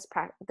want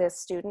this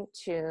student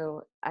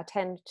to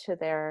attend to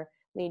their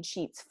lead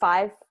sheets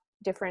 5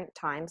 different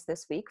times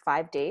this week,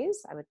 5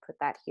 days, I would put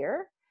that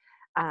here.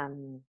 I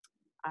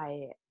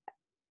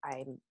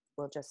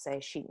will just say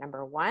sheet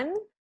number 1.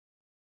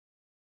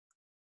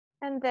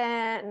 And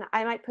then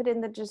I might put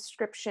in the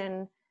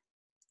description,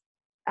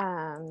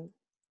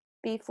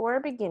 before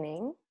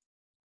beginning,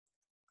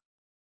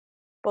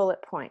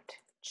 bullet point,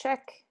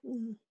 check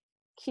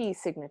key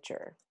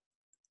signature.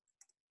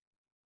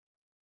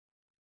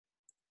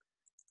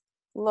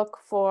 Look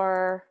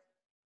for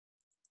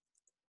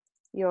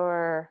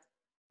your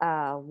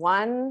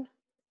 1,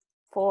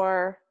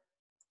 4,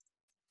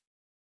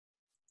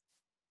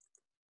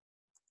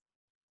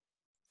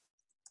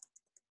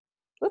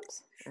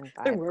 oops, and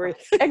 5. Don't worry.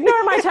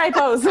 Ignore my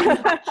typos.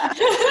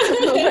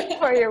 Look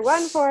for your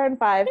 1, 4, and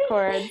 5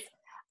 chords.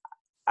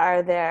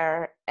 Are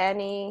there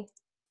any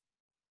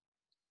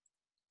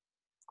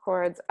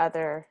chords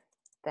other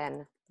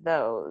than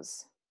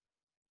those?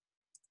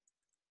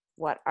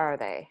 What are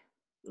they?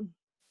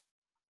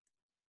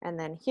 And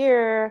then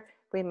here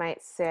we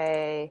might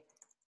say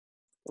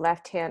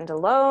left hand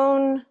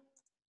alone,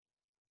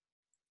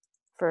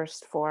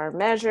 first 4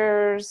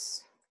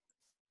 measures,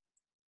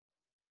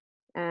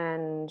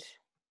 and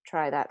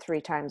try that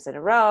 3 times in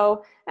a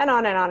row, and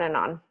on and on and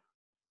on.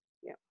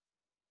 Yeah.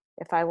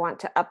 If I want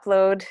to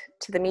upload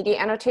to the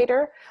media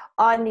annotator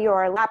on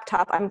your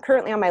laptop, I'm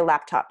currently on my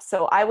laptop,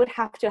 so I would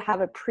have to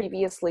have a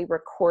previously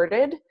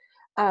recorded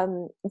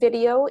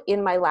video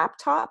in my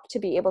laptop to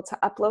be able to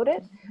upload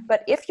it.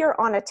 But if you're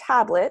on a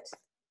tablet,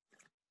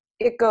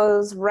 it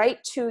goes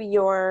right to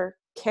your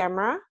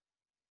camera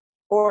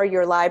or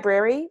your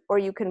library, or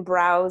you can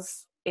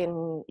browse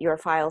in your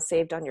file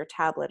saved on your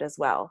tablet as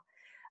well.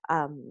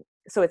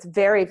 So it's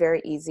very,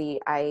 very easy.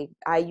 I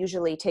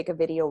usually take a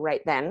video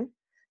right then.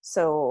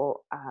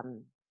 So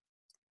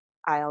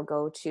I'll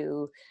go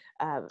to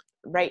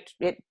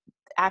it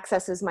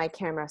accesses my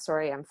camera.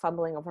 Sorry, I'm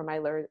fumbling over my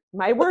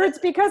words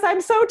because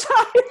I'm so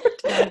tired.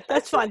 No,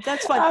 that's fine.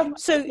 That's fine.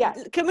 So yeah.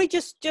 Can we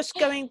just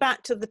going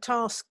back to the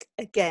task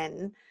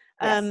again?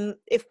 Yes.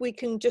 If we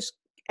can just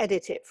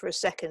edit it for a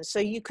second. So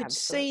you could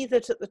see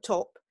that at the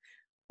top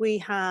we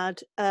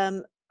had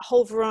a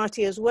whole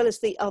variety, as well as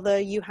the other.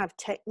 You have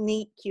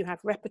technique, you have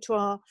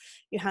repertoire,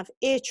 you have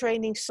ear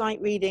training, sight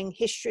reading,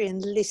 history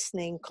and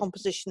listening,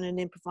 composition and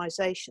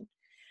improvisation.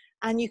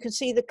 And you can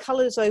see the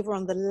colors over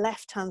on the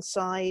left hand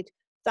side.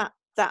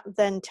 That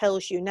then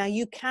tells you. Now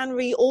you can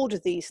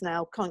reorder these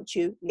now, can't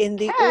you? In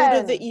the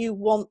order that you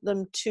want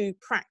them to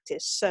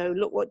practice. So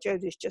look what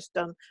Jodie's just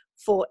done,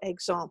 for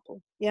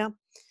example. Yeah.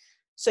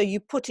 So you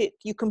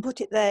can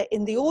put it there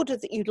in the order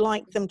that you'd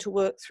like them to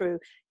work through.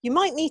 You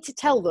might need to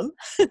tell them,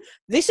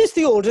 this is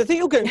the order that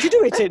you're going to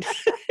do it in.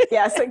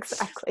 Yes,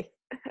 exactly.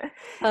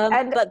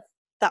 But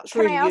that's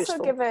really useful.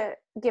 Can I also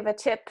give a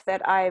tip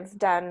that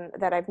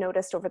I've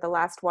noticed over the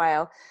last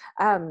while?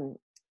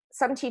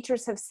 Some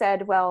teachers have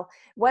said, well,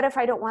 what if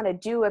I don't want to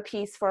do a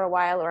piece for a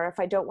while, or if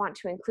I don't want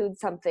to include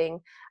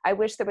something, I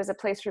wish there was a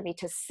place for me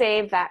to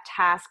save that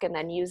task and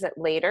then use it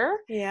later.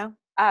 Yeah.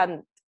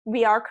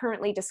 we are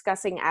currently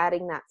discussing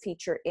adding that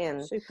feature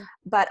in. Super.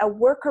 But a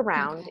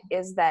workaround Okay.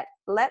 is that,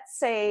 let's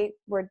say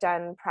we're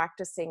done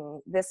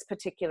practicing this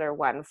particular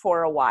one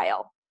for a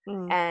while,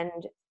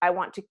 and I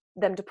want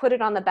them to put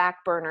it on the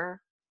back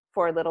burner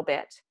for a little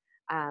bit,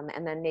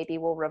 and then maybe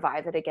we'll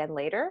revive it again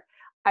later.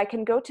 I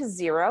can go to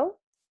 0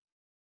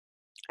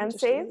 and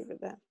Just save. leave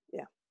it there.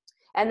 Yeah.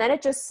 And then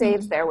it just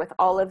saves there with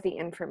all of the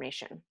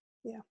information.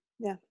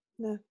 Yeah.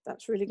 No,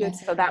 that's really good.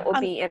 Yes. So that will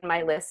be in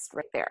my list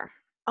right there.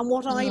 And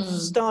what I've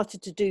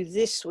started to do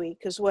this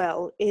week as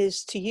well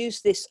is to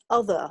use this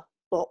other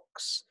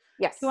box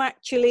Yes. to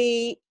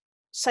actually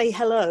say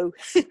hello.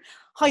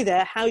 Hi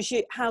there,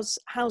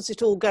 how's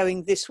it all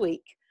going this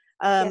week?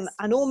 Yes.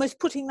 And almost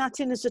putting that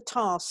in as a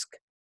task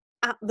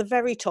at the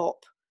very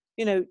top,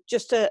 you know,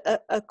 just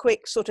a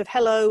quick sort of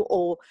hello,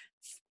 or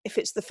if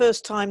it's the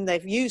first time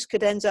they've used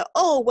Cadenza,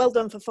 oh, well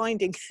done for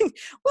finding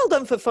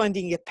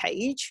your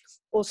page,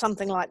 or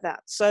something like that.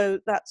 So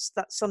that's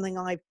something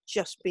I've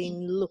just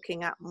been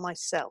looking at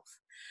myself.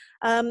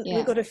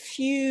 We've got a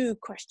few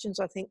questions,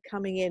 I think,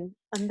 coming in.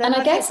 And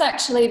I guess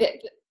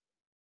actually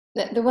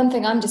the one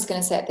thing I'm just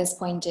going to say at this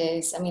point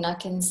is, I mean, I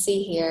can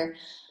see here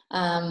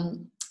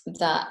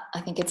that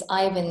I think it's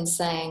Ivan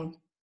saying,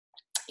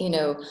 you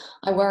know,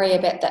 I worry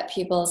a bit that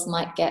pupils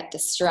might get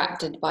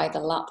distracted by the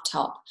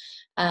laptop.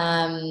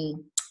 And,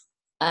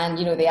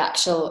 you know,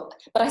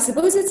 but I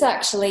suppose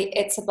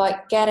it's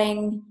about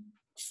getting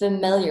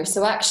familiar.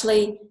 So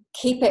actually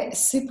keep it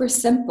super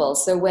simple.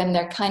 So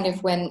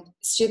when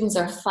students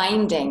are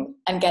finding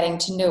and getting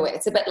to know it,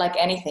 it's a bit like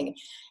anything.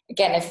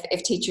 Again,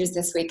 if teachers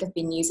this week have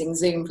been using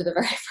Zoom for the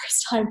very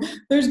first time,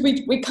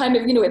 we kind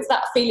of, you know, it's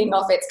that feeling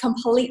of it's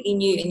completely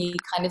new, and you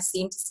kind of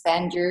seem to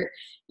spend your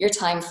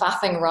time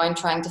faffing around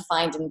trying to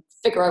find and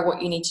figure out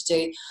what you need to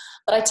do.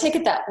 But I take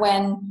it that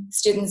when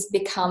students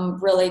become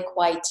really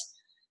quite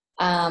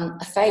au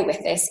fait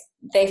with this,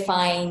 they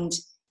find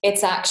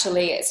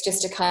it's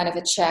just a kind of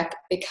a check,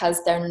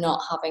 because they're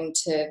not having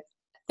to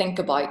think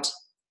about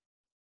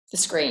the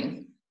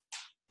screen.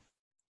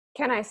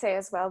 Can I say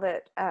as well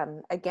that,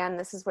 again,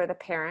 this is where the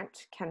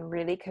parent can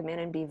really come in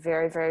and be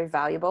very, very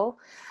valuable.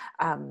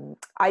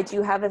 I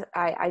do have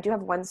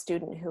one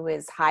student who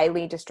is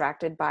highly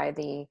distracted by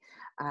the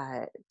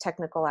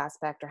technical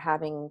aspect, or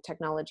having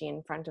technology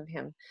in front of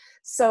him.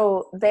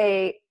 So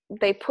they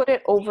put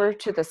it over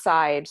to the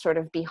side, sort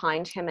of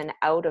behind him and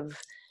out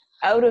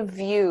of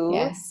view.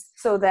 Yes.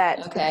 So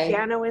that the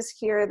piano is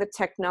here, the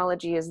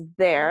technology is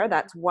there.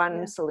 That's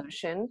one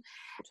solution.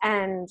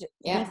 And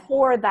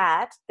before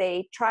that,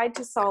 they tried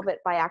to solve it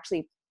by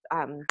actually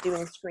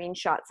doing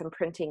screenshots and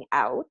printing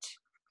out.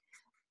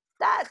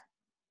 That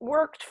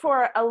worked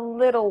for a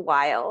little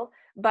while,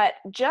 but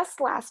just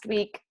last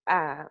week,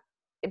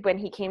 when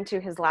he came to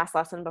his last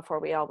lesson before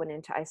we all went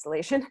into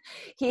isolation,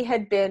 he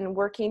had been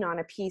working on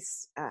a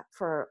piece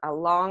for a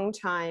long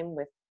time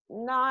with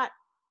not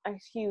a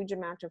huge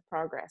amount of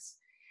progress.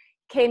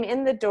 Came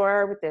in the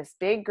door with this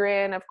big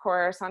grin, of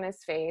course, on his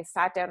face,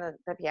 sat down at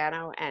the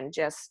piano and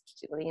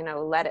just, you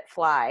know, let it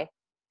fly.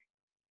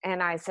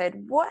 And I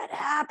said, what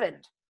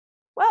happened?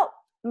 Well,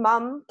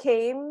 Mom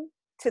came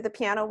to the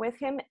piano with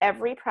him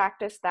every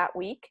practice that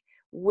week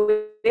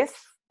with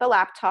the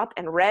laptop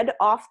and read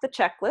off the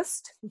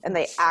checklist. And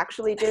they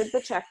actually did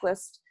the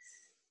checklist.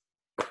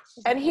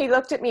 And he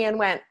looked at me and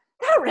went,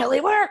 that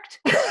really worked.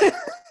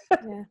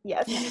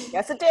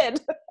 Yes, it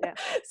did.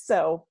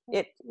 So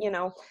it, you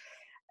know,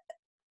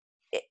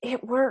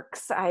 it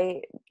works.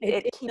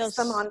 It keeps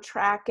them on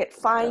track. It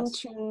fine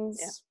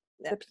tunes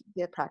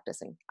the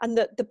practicing. And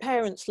the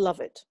parents love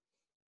it.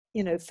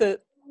 You know,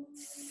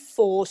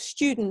 for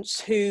students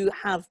who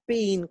have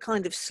been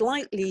kind of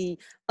slightly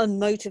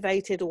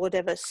unmotivated or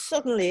whatever,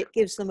 suddenly it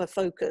gives them a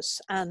focus.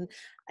 And,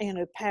 you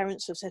know,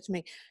 parents have said to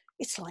me,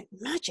 it's like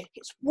magic.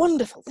 It's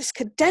wonderful. This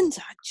Cadenza,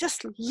 I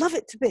just love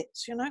it to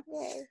bits, you know.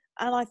 Yay.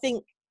 And I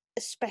think,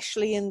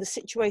 especially in the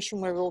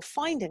situation where we're all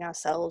finding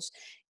ourselves,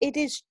 it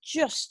is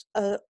just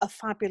a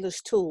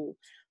fabulous tool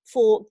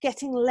for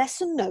getting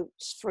lesson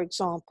notes, for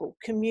example,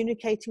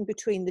 communicating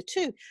between the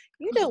two.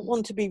 You don't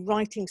want to be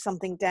writing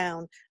something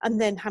down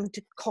and then having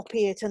to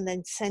copy it and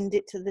then send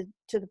it to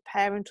the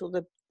parent or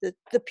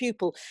the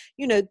pupil.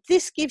 You know,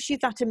 this gives you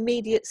that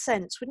immediate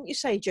sense, wouldn't you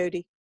say,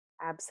 Jodie?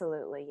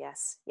 Absolutely,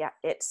 yes. Yeah,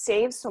 it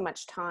saves so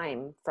much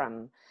time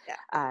from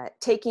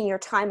taking your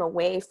time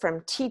away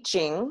from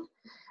teaching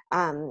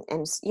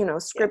and, you know,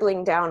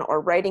 scribbling down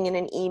or writing in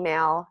an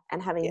email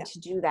and having to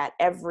do that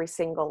every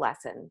single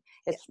lesson.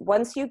 It's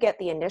once you get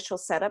the initial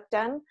setup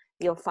done,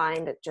 you'll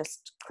find it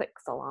just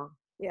clicks along.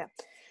 Yeah.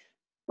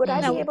 Would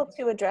I be able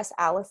to address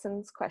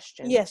Alison's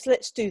question? Yes,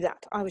 let's do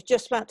that. I was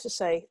just about to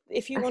say,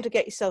 if you want to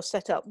get yourself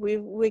set up,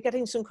 we're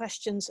getting some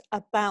questions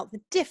about the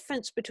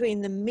difference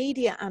between the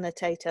media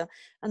annotator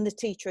and the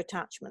teacher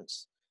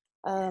attachments.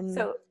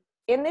 So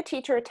in the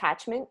teacher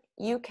attachment,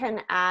 you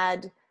can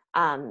add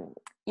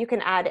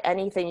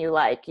anything you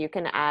like. You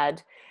can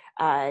add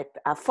a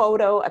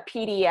photo, a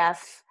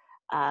PDF.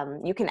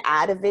 You can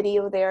add a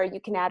video there.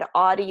 You can add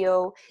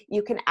audio.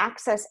 You can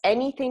access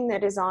anything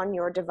that is on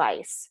your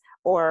device.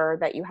 or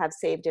that you have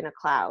saved in a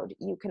cloud,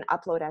 you can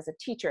upload as a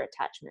teacher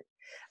attachment.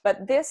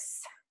 But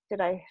this,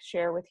 did I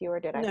share with you, or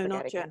did I forget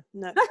not again?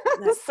 yet.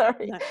 No,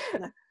 Sorry. no.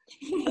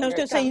 And I was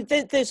going to say,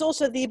 there's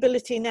also the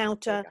ability now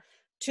to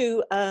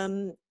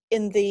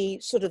in the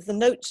sort of the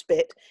notes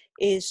bit,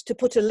 is to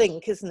put a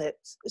link, isn't it?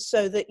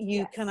 So that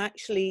you can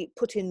actually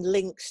put in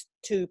links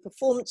to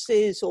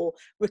performances or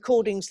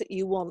recordings that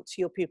you want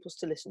your pupils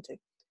to listen to.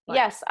 Right.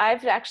 Yes,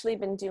 I've actually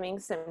been doing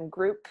some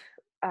group,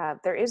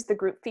 there is the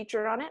group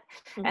feature on it.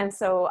 And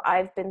so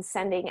I've been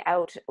sending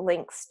out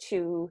links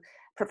to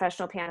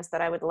professional pianists that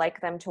I would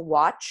like them to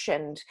watch,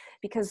 and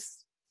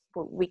because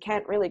we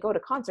can't really go to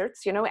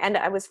concerts, you know, and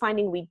I was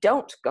finding we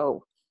don't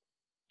go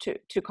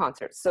to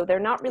concerts, so they're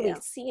not really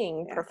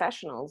seeing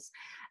professionals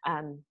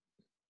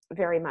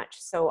very much.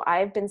 So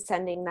I've been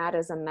sending that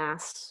as a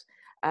mass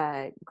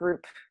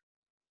group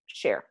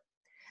share.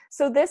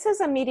 So this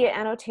is a media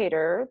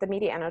annotator, the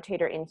media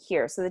annotator in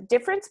here. So the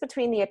difference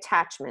between the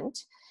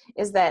attachment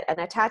is that an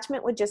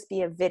attachment would just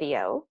be a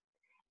video,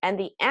 and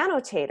the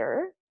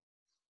annotator,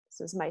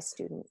 this is my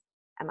student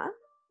Emma.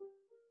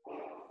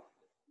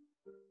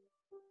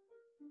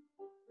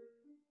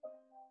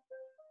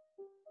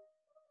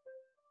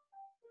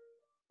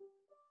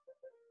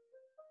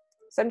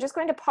 So I'm just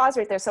going to pause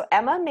right there. So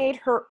Emma made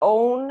her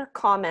own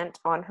comment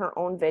on her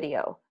own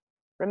video.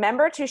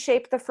 Remember to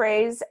shape the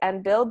phrase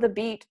and build the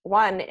beat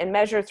 1 in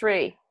measure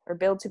 3, or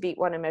build to beat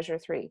 1 in measure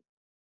 3.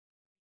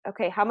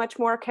 Okay, how much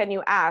more can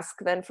you ask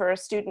than for a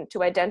student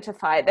to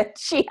identify that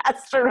she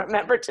has to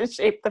remember to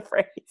shape the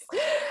phrase?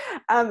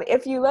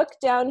 If you look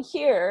down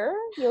here,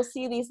 you'll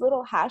see these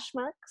little hash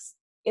marks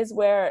is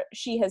where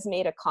she has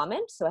made a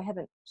comment. So I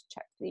haven't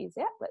checked these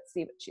yet. Let's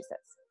see what she says.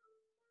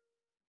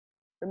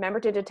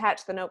 Remember to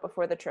detach the note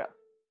before the trill.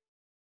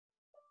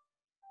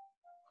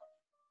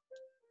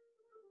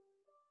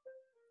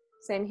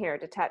 Same here,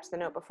 detach the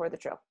note before the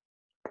trill.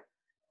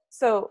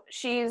 So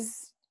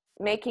she's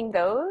making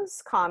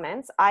those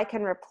comments. I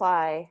can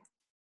reply,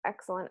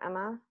 excellent,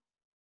 Emma.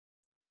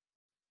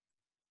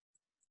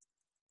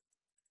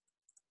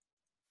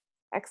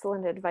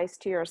 Excellent advice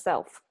to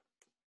yourself.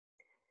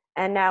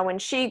 And now when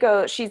she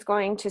goes, she's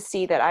going to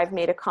see that I've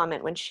made a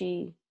comment when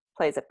she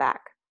plays it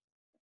back.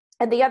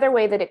 And the other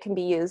way that it can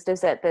be used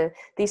is that the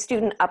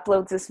student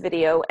uploads this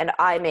video and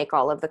I make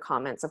all of the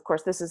comments. Of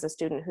course, this is a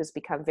student who's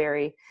become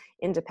very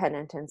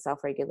independent and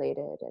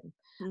self-regulated.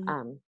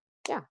 And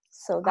yeah,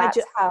 so that's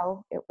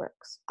how it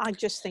works. I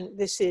just think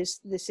this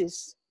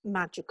is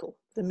magical,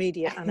 the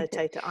media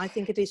annotator. I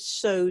think it is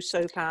so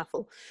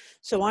powerful.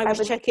 So I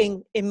was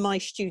checking in my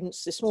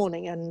students this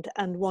morning,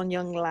 and one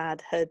young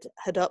lad had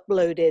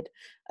uploaded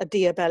a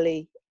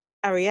Diabelli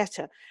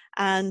arietta,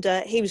 and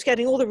he was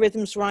getting all the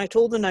rhythms right,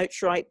 all the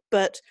notes right,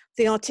 but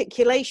the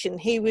articulation,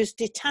 he was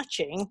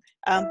detaching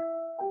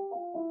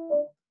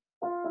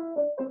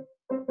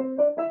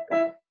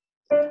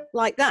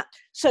like that.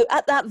 So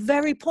at that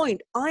very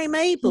point, I'm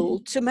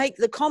able to make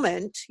the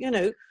comment, you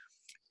know,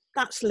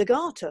 that's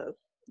legato.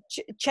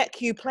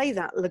 Check you play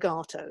that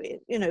legato,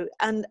 you know,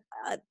 and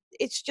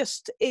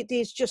it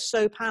is just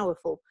so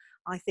powerful,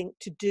 I think,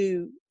 to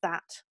do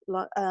that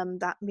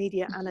that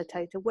media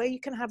annotator where you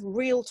can have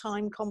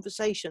real-time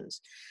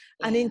conversations.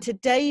 And in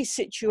today's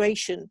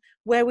situation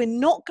where we're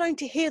not going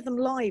to hear them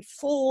live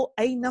for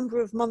a number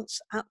of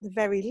months at the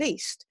very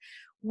least,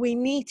 we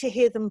need to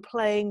hear them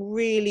playing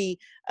really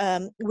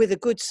with a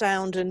good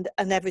sound and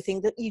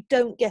everything that you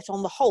don't get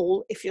on the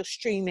whole if you're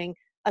streaming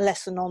a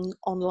lesson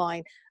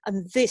online.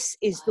 And this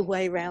is the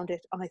way around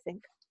it, I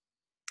think.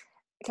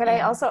 Can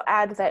I also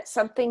add that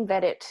something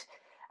that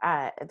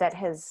that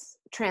has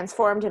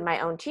transformed in my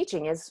own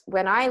teaching is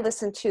when I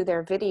listen to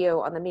their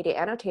video on the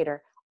media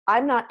annotator,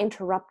 I'm not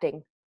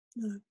interrupting.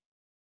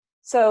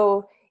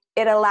 So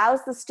it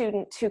allows the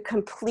student to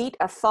complete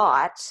a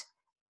thought.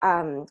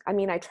 I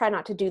mean, I try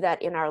not to do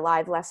that in our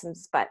live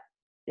lessons, but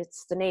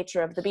it's the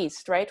nature of the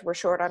beast, right? We're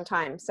short on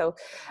time. So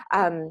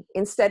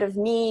instead of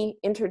me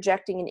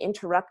interjecting and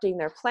interrupting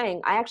their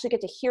playing, I actually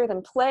get to hear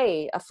them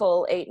play a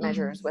full 8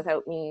 measures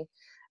without me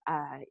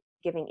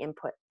giving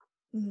input.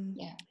 And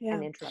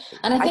interrupting.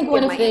 And I think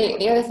one of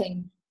the other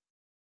thing,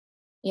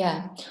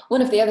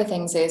 one of the other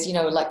things is, you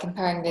know, like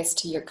comparing this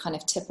to your kind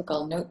of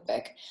typical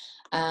notebook.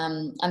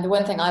 And the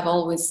one thing I've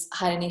always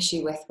had an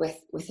issue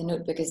with a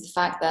notebook is the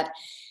fact that,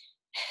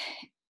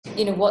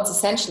 you know, what's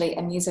essentially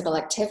a musical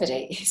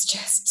activity is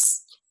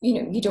just,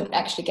 you know, you don't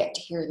actually get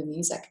to hear the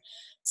music.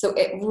 So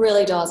it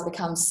really does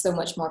become so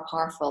much more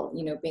powerful,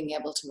 you know, being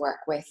able to work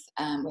with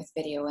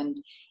video and,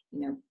 you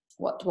know,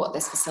 what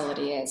this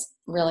facility is.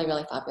 Really,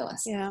 really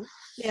fabulous. Yeah.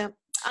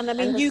 And I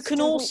mean, you can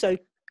also,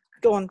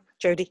 go on,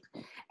 Jodie.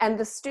 And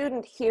the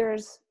student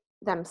hears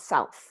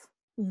themselves.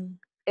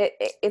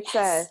 It's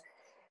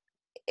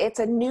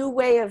a new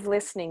way of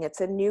listening.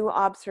 It's a new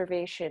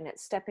observation.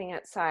 It's stepping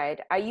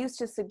outside. I used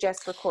to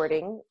suggest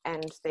recording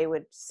and they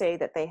would say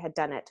that they had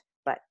done it,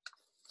 but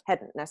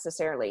hadn't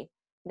necessarily.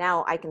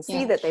 Now I can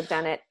see that they've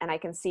done it and I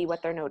can see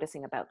what they're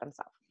noticing about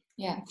themselves.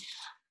 Yeah.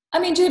 I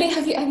mean, Jodie,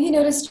 have you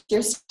noticed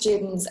your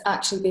students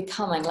actually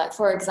becoming, like,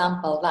 for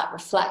example,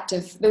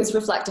 those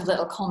reflective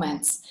little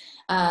comments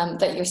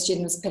that your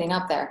student was putting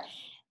up there?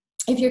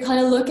 If you're kind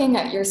of looking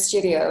at your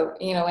studio,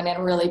 in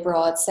a really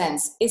broad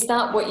sense, is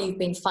that what you've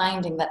been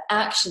finding, that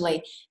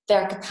actually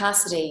their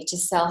capacity to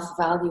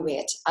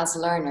self-evaluate as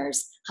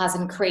learners has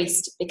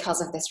increased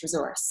because of this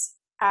resource?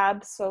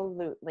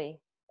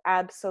 Absolutely.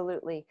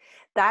 Absolutely.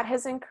 That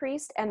has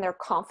increased, and their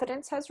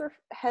confidence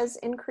has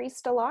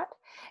increased a lot.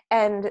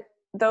 And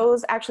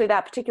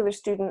that particular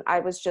student I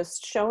was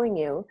just showing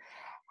you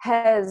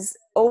has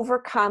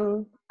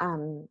overcome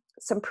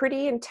some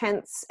pretty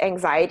intense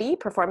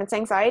performance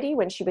anxiety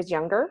when she was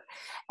younger,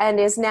 and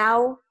is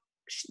now,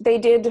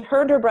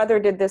 her and her brother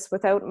did this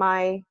without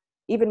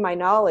even my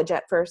knowledge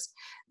at first.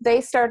 They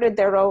started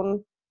their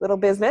own little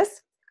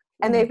business,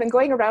 and they've been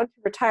going around to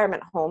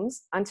retirement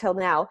homes until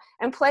now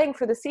and playing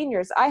for the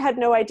seniors. I had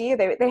no idea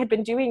they had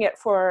been doing it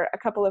for a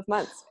couple of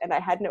months, and I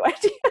had no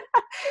idea.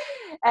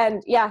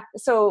 And yeah,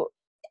 so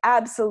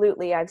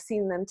absolutely, I've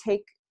seen them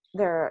take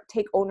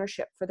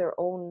ownership for their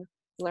own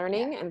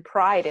learning and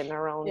pride in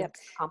their own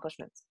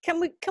accomplishments. Can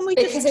we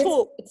just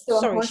talk? It's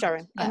so sorry, important.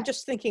 Sharon. Yeah. I'm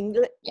just thinking.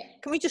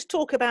 Can we just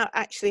talk about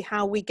actually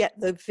how we get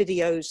the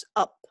videos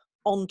up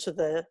onto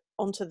the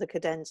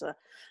Cadenza?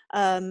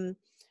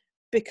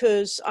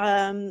 Because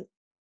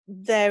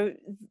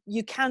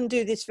you can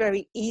do this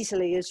very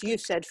easily, as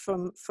you've said,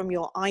 from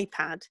your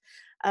iPad,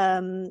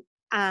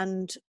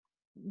 and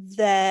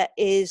there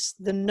is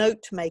the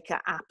Note Maker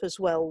app as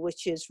well,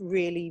 which is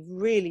really,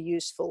 really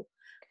useful.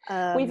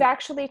 We've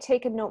actually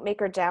taken Note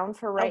Maker down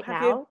for right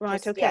now. You?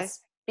 Right, okay. Yes,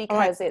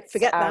 because it's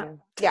forget that.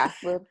 Yeah,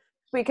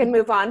 we can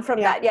move on from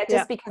that. Yeah,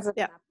 just because of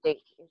an update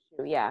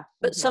issue. Yeah.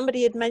 But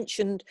somebody had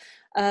mentioned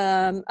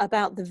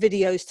about the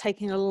videos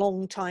taking a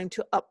long time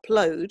to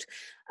upload,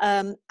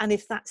 and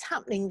if that's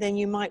happening, then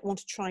you might want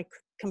to try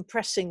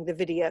compressing the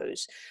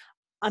videos.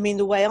 I mean,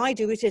 the way I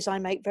do it is I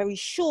make very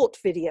short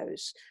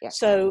videos. Yeah.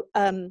 So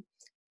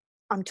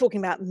I'm talking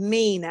about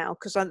me now,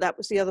 because that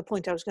was the other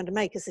point I was going to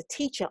make. As a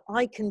teacher,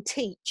 I can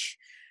teach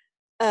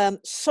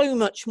so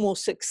much more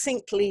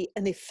succinctly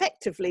and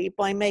effectively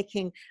by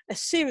making a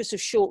series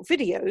of short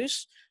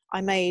videos.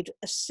 I made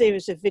a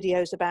series of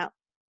videos about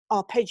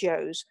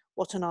arpeggios,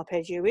 what an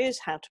arpeggio is,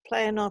 how to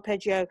play an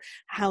arpeggio,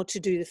 how to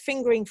do the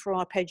fingering for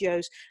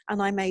arpeggios.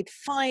 And I made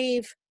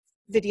 5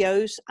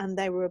 videos, and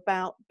they were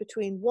about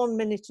between 1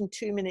 minute and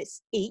 2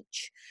 minutes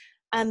each.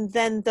 And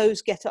then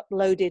those get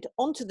uploaded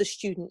onto the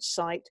student's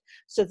site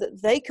so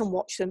that they can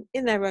watch them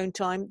in their own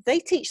time. They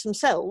teach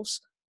themselves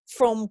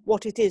from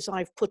what it is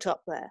I've put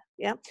up there.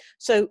 Yeah.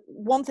 So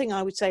one thing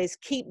I would say is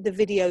keep the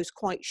videos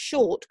quite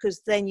short,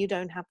 because then you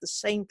don't have the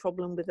same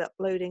problem with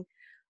uploading.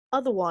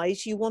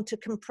 Otherwise, you want to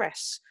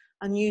compress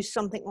and use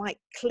something like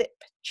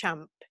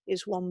Clipchamp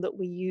is one that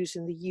we use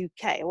in the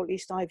UK, or at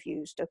least I've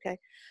used. Okay.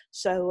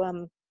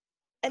 So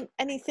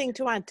anything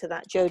to add to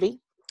that, Jodie?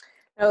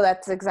 No,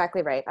 that's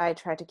exactly right. I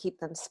try to keep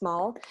them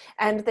small,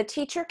 and the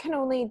teacher can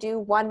only do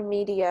 1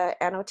 media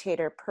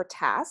annotator per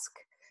task.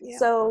 Yeah.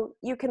 So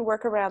you can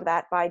work around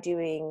that by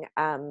doing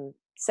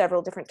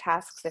several different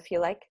tasks if you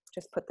like.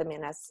 Just put them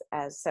in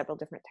as several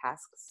different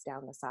tasks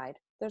down the side.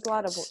 There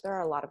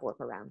are a lot of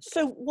workarounds.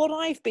 So what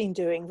I've been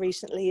doing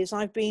recently is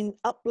I've been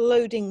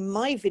uploading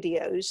my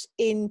videos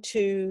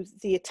into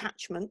the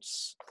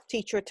attachments,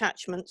 teacher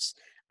attachments,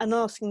 and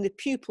asking the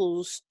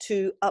pupils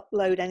to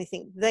upload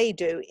anything they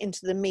do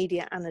into the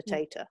media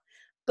annotator.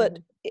 But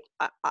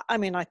I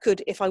mean, I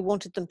could, if I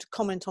wanted them to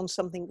comment on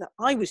something that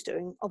I was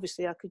doing,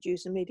 obviously I could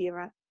use the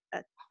media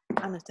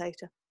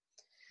annotator.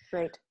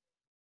 Great.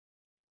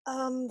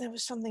 There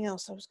was something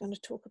else I was going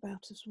to talk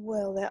about as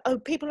well there. Oh,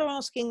 people are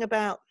asking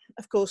about,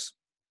 of course,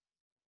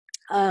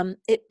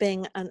 it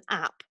being an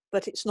app,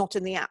 but it's not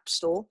in the App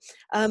Store.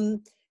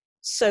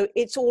 So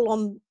it's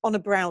all on a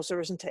browser,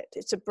 isn't it?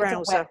 It's a browser.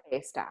 It's a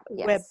web-based app.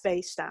 Yes.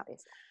 Web-based app.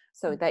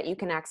 So that you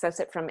can access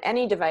it from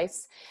any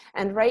device.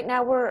 And right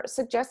now we're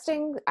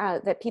suggesting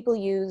that people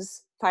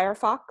use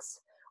Firefox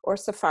or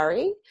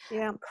Safari.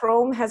 Yeah.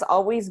 Chrome has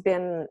always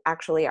been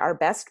actually our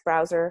best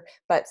browser,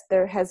 but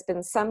there has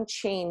been some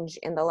change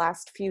in the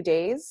last few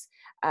days.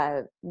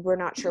 We're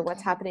not sure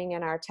what's happening,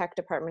 and our tech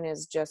department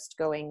is just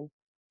going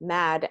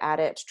mad at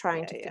it,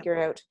 trying to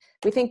figure out.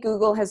 We think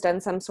Google has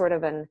done some sort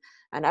of an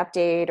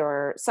update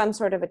or some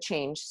sort of a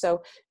change.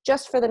 So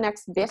just for the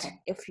next bit,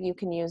 if you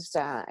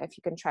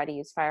can try to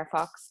use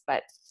Firefox,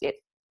 but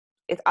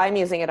I'm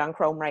using it on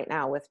Chrome right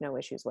now with no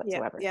issues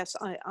whatsoever. Yes,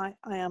 I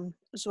am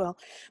as well.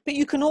 But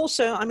you can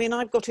also, I mean,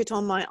 I've got it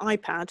on my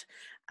iPad,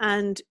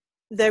 and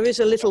there is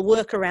a little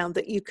workaround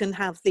that you can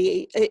have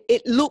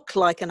it look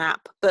like an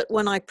app, but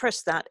when I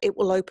press that, it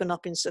will open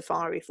up in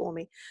Safari for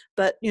me.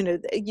 But you know,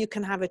 you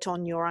can have it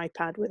on your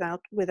iPad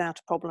without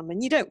a problem,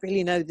 and you don't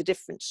really know the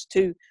difference,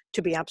 to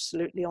be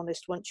absolutely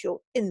honest, once you're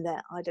in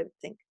there, I don't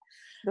think.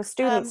 The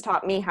students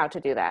taught me how to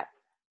do that.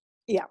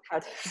 Yeah. How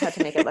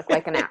to make it look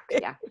like an app.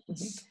 Yeah.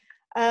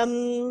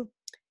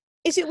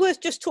 Is it worth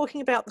just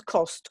talking about the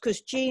cost? Because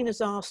Jean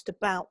has asked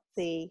about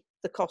the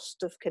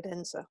cost of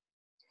Cadenza.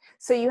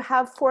 So you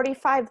have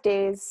 45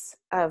 days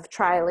of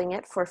trialing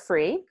it for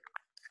free.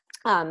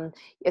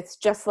 It's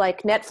just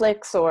like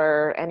Netflix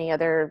or any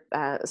other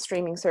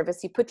streaming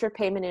service. You put your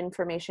payment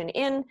information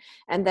in,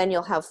 and then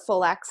you'll have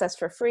full access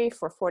for free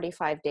for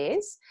 45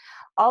 days.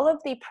 All of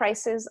the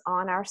prices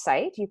on our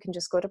site, you can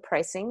just go to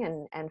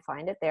pricing and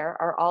find it there,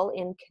 are all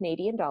in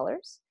Canadian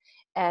dollars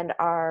and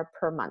are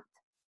per month.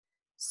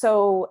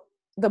 So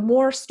the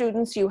more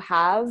students you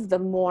have, the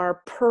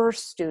more per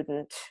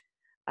student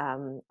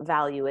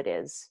value it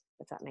is,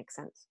 if that makes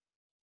sense.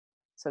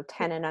 So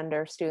 10 and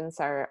under students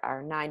are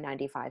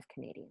 $9.95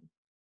 Canadian.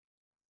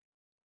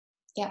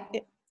 Yeah.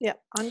 Yeah,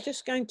 I'm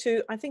just going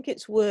to, I think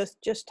it's worth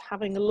just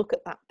having a look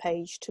at that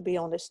page, to be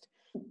honest.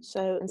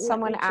 So, and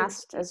someone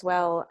asked as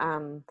well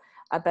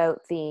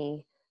about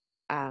the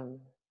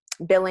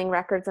billing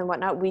records and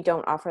whatnot. We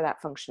don't offer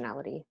that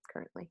functionality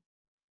currently.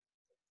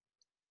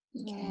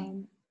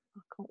 Okay.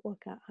 I can't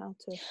work out how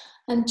to.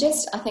 And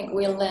just, I think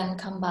we'll then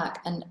come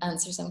back and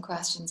answer some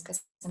questions,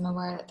 because I'm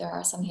aware that there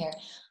are some here.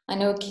 I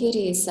know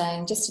Katie is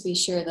saying, just to be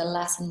sure, the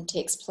lesson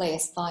takes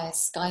place via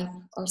Skype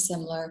or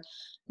similar,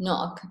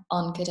 not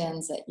on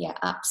Cadenza. Yeah,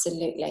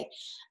 absolutely.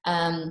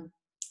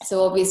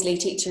 So obviously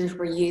teachers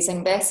were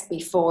using this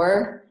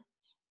before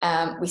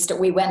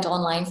we went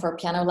online for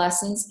piano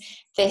lessons.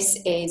 This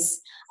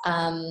is,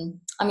 I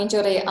mean,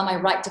 Jodie, am I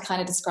right to kind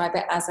of describe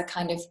it as a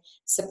kind of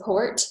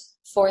support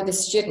for the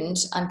student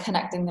and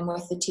connecting them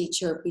with the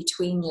teacher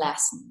between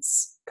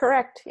lessons?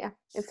 Correct. Yeah,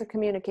 it's a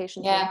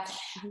communication tool. Yeah.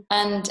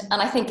 And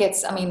I think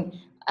it's, I mean,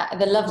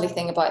 the lovely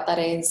thing about that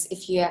is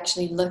if you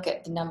actually look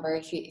at the number,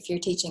 if you're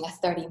teaching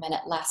a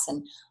 30-minute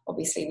lesson,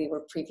 obviously we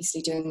were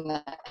previously doing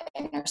that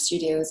in our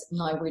studios,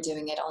 now we're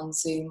doing it on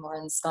Zoom or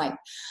on Skype.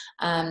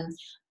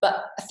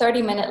 But a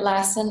 30-minute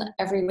lesson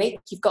every week,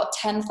 you've got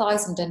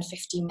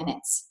 10,050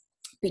 minutes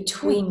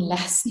between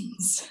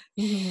lessons.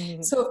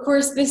 So of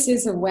course this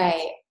is a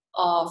way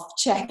of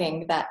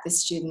checking that the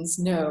students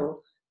know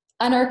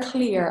and are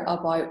clear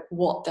about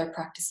what they're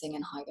practicing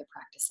and how they're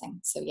practicing.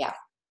 So yeah.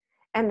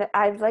 And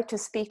I'd like to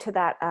speak to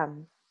that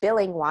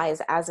billing wise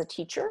as a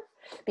teacher,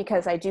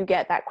 because I do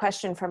get that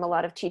question from a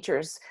lot of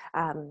teachers,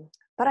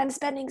 but I'm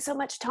spending so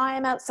much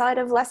time outside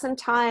of lesson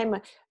time.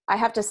 I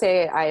have to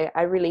say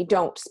I really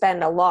don't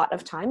spend a lot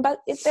of time, but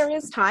if there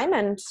is time,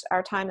 and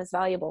our time is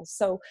valuable.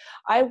 So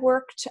I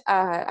worked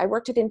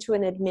it into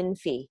an admin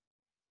fee.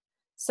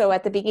 So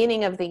at the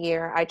beginning of the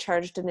year, I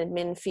charged an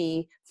admin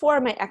fee for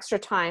my extra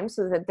time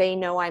so that they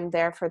know I'm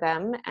there for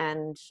them,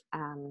 and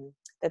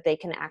that they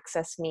can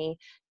access me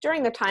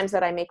during the times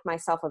that I make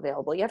myself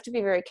available. You have to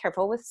be very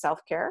careful with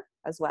self-care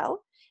as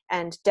well,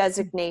 and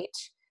designate,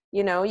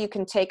 you know, you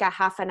can take a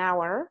half an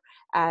hour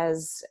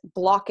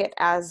block it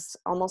as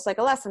almost like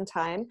a lesson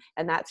time,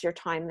 and that's your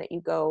time that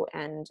you go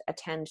and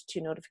attend to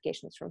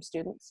notifications from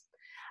students.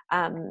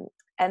 And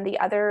the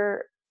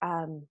other,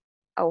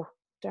 oh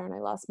darn, I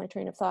lost my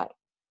train of thought.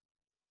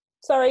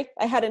 Sorry,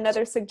 I had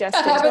another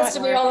suggestion. That happens to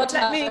me all the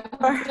time.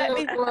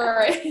 Don't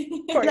worry.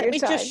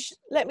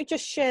 Let me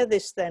just share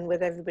this then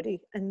with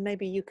everybody, and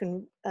maybe you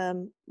can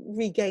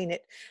regain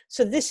it.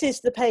 So this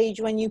is the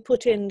page when you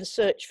put in the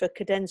search for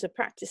Cadenza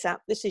Practice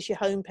App. This is your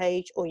home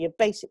page or your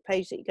basic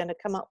page that you're going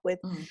to come up with.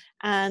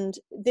 And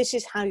this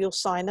is how you'll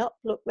sign up.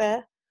 Look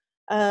there.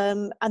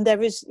 And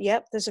there is,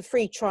 there's a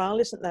free trial,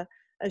 isn't there?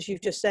 As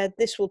you've just said,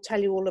 this will tell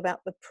you all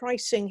about the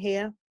pricing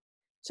here.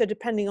 So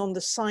depending on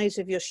the size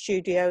of your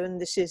studio, and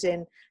this is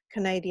in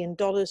Canadian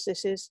dollars,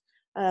 this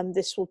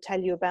will tell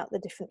you about the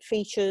different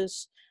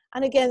features.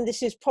 And again,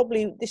 this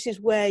is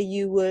where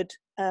you would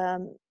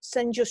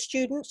send your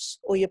students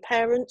or your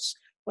parents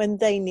when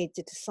they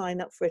needed to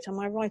sign up for it. Am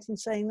I right in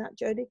saying that,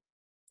 Jodie?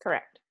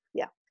 Correct.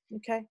 Yeah.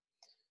 Okay.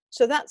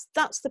 So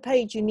that's the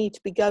page you need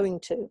to be going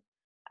to.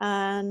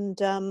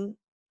 And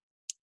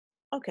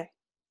okay,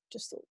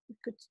 just thought we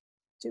could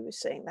do with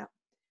saying that.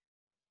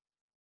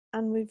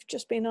 And we've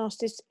just been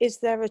asked, is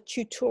there a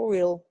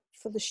tutorial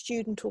for the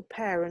student or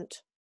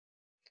parent?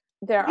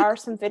 There are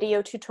some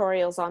video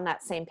tutorials on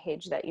that same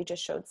page that you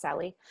just showed,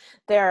 Sally.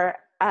 They're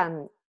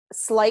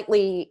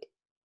slightly,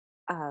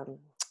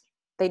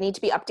 they need to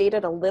be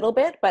updated a little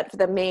bit, but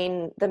the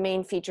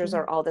main features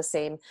are all the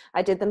same.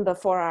 I did them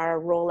before our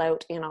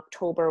rollout in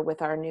October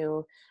with our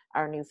new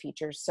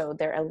features. So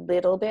they're a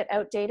little bit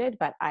outdated,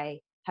 but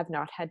I have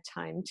not had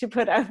time to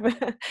put up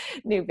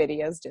new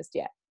videos just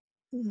yet.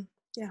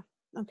 Yeah.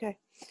 Okay.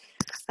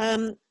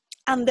 And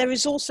there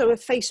is also a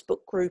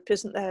Facebook group,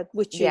 isn't there,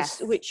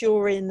 which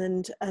you're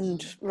in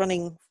and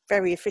running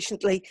very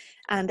efficiently.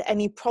 And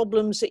any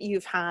problems that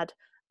you've had,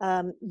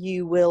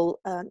 you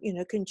will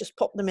can just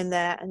pop them in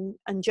there. And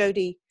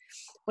Jodie,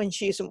 when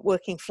she isn't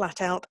working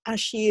flat out, as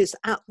she is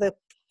at the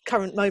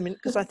current moment,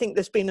 because I think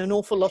there's been an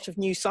awful lot of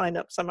new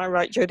signups. Am I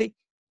right, Jodie?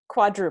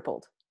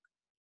 Quadrupled.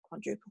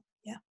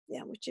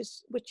 Yeah. Which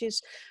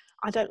is.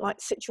 I don't like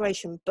the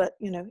situation, but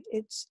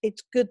it's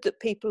good that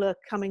people are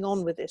coming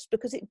on with this,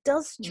 because it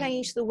does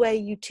change the way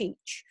you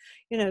teach.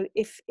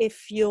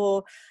 If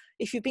you're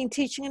if you've been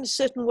teaching in a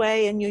certain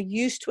way and you're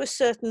used to a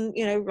certain,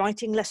 you know,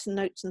 writing lesson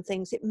notes and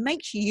things, it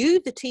makes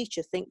you, the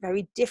teacher, think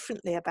very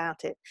differently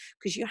about it,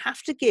 because you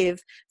have to give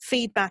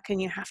feedback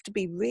and you have to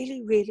be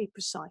really, really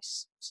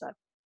precise. So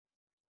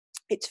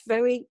it's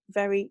very,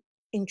 very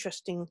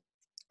interesting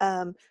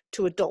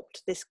to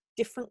adopt this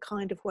different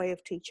kind of way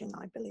of teaching,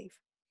 I believe.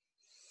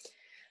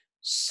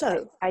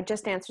 So I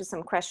just answered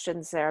some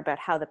questions there about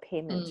how the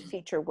payment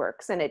feature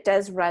works, and it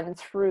does run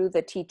through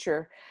the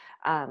teacher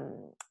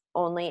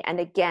only. And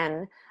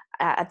again,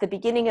 at the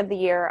beginning of the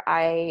year,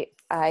 I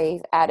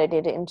added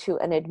it into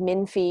an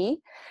admin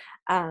fee.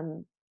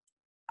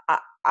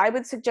 I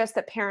would suggest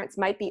that parents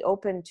might be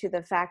open to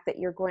the fact that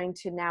you're going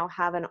to now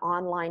have an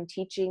online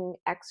teaching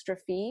extra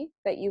fee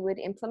that you would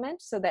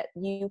implement, so that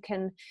you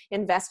can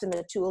invest in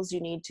the tools you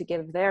need to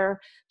give their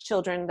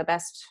children the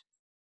best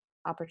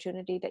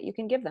opportunity that you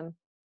can give them.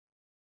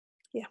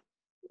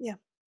 Yeah.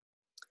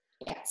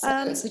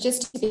 So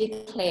just to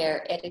be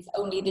clear, it is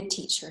only the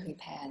teacher who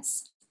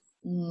pays,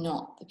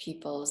 not the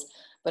pupils.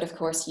 But of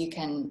course, you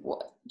can.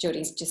 What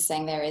Jodie's just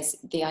saying there is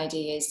the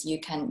idea is you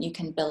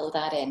can build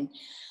that in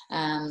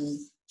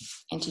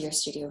into your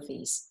studio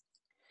fees.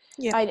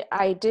 Yeah,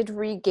 I did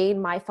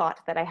regain my thought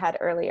that I had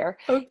earlier.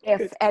 Oh, if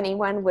good.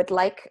 anyone would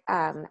like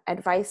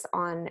advice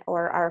on,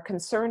 or are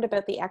concerned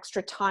about the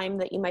extra time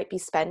that you might be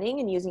spending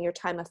and using your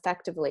time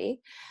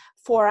effectively,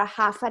 for a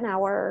half an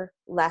hour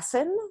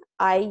lesson,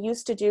 I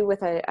used to do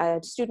with a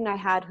student I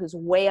had who's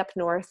way up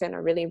north in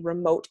a really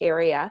remote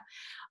area.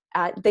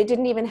 They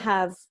didn't even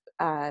have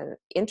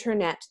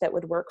internet that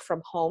would work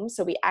from home.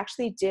 So we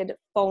actually did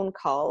phone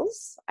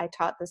calls. I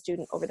taught the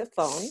student over the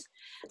phone.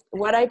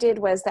 What I did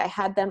was that I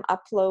had them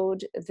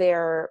upload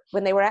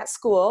when they were at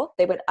school,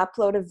 they would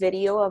upload a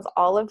video of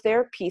all of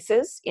their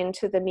pieces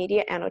into the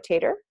media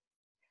annotator.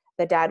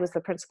 The dad was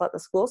the principal at the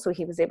school, so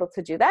he was able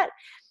to do that.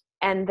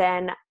 And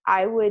then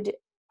I would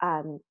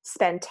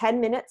spend 10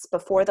 minutes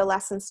before the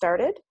lesson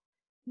started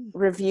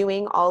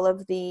reviewing all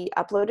of the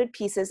uploaded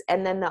pieces,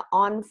 and then the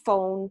on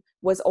phone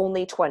was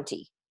only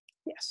 20.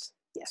 Yes.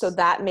 So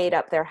that made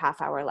up their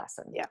half-hour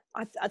lesson. Yeah,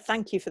 I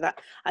thank you for that.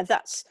 And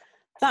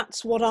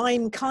that's what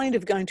I'm kind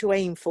of going to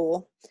aim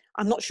for.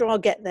 I'm not sure I'll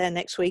get there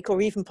next week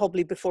or even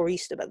probably before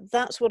Easter, but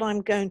that's what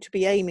I'm going to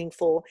be aiming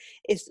for,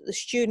 is that the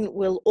student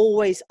will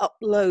always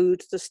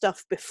upload the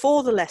stuff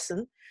before the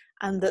lesson,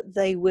 and that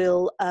they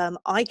will,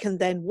 I can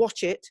then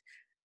watch it.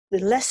 The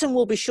lesson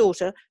will be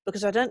shorter,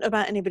 because I don't know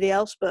about anybody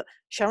else, but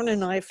Sharon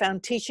and I have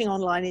found teaching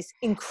online is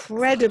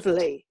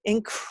incredibly,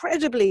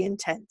 incredibly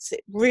intense.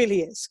 It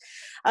really is.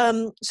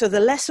 So the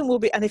lesson will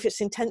be, and if it's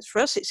intense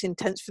for us, it's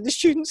intense for the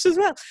students as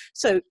well.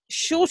 So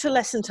shorter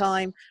lesson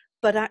time,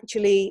 but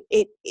actually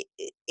it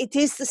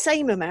is the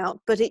same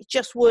amount, but it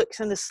just works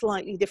in a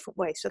slightly different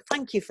way. So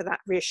thank you for that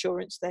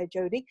reassurance there,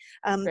 Jodie,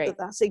 that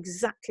that's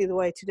exactly the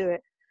way to do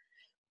it.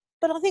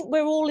 But I think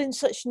we're all in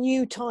such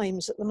new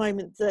times at the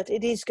moment that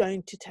it is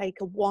going to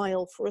take a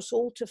while for us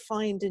all to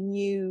find a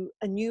new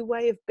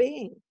way of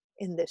being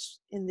in this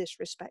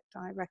respect,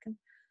 I reckon.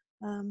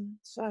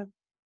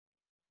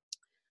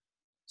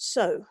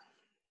 So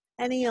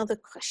any other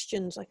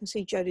questions? I can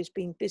see Jodie's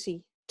been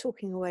busy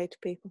talking away to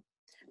people.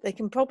 They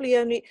can probably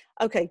only,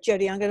 okay,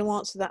 Jodie, I'm going to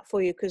answer that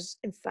for you, because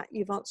in fact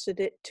you've answered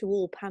it to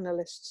all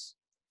panelists.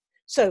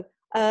 So,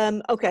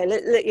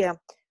 okay, yeah.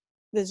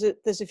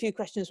 There's a few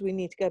questions we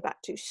need to go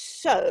back to.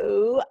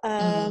 So,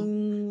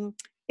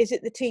 is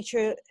it the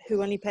teacher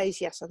who only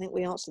pays? Yes, I think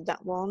we answered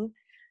that one.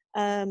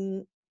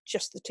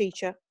 Just the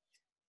teacher.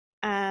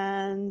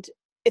 And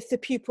if the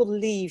pupil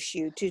leaves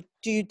you, do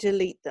you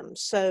delete them?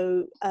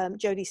 So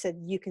Jodie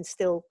said you can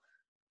still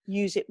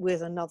use it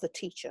with another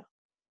teacher.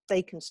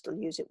 They can still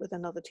use it with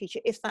another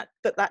teacher,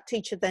 but that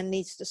teacher then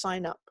needs to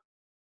sign up.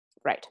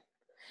 Right.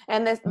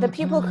 And the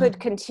pupil could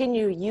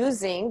continue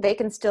using, they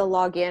can still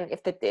log in.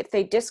 If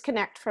they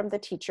disconnect from the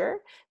teacher,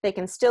 they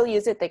can still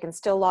use it, they can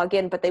still log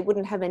in, but they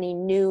wouldn't have any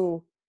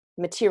new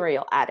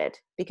material added,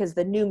 because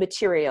the new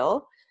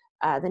material,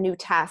 the new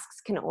tasks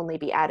can only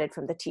be added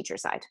from the teacher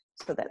side.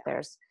 So that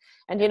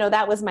and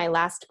that was my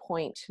last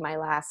point, my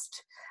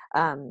last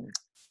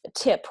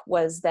tip,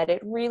 was that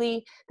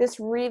this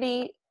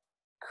really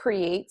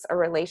creates a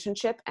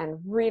relationship and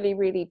really,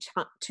 really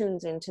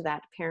tunes into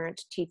that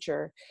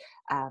parent-teacher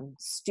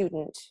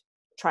student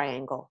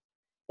triangle.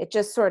 It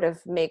just sort of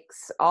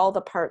makes all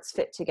the parts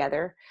fit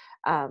together.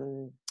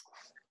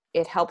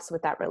 It helps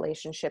with that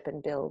relationship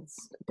and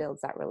builds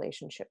that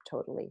relationship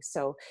totally.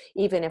 So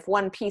even if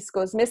one piece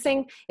goes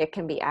missing, it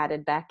can be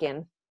added back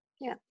in.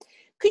 Yeah.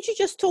 Could you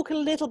just talk a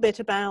little bit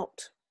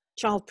about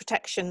child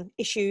protection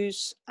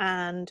issues?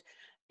 And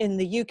in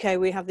the UK,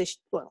 we have this,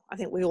 well, I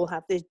think we all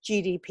have this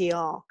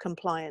GDPR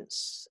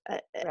compliance.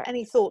 Right.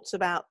 Any thoughts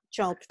about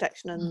child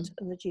protection and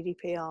the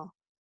GDPR?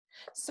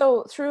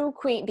 So through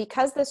Queen,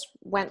 because this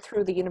went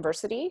through the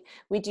university,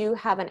 we do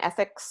have an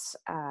ethics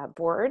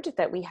board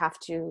that we have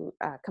to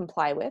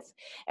comply with.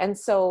 And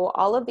so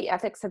all of the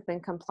ethics have been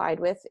complied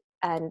with.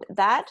 And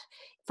that,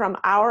 from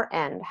our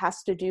end,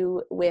 has to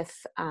do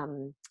with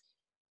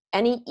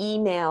any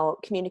email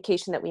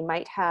communication that we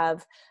might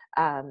have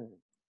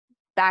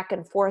back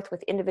and forth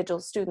with individual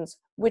students,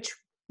 which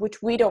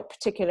we don't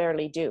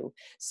particularly do.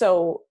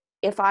 So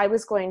if I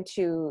was going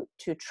to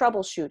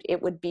troubleshoot,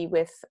 it would be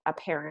with a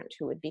parent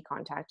who would be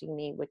contacting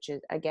me, which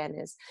is, again,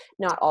 is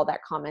not all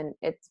that common.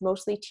 It's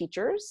mostly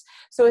teachers.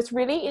 So it's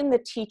really in the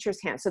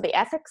teacher's hands. So the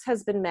ethics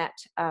has been met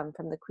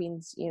from the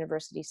Queen's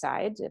University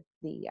side,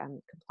 the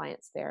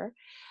compliance there.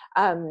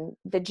 The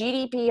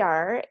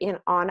GDPR,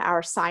 on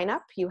our sign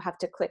up, you have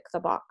to click the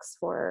box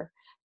for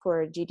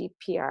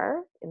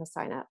GDPR in the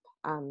sign up.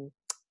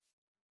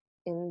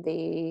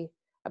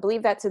 I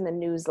believe that's in the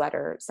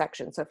newsletter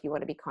section. So if you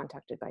want to be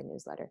contacted by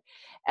newsletter.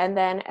 And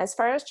then as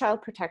far as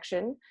child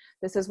protection,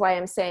 this is why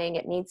I'm saying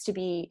it needs to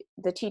be,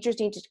 the teachers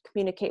need to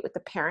communicate with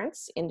the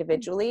parents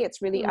individually.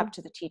 It's really up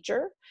to the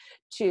teacher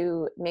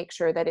to make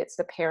sure that it's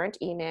the parent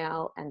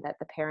email and that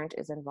the parent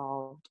is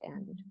involved.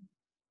 And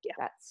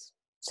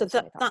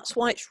that's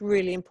why it's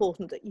really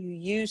important that you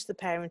use the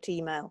parent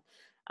email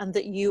and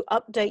that you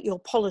update your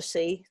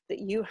policy that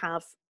you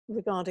have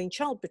regarding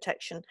child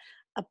protection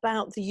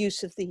about the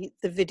use of the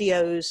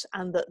videos,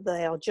 and that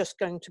they are just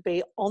going to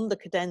be on the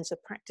Cadenza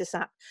Practice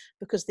App,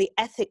 because the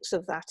ethics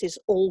of that is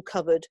all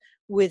covered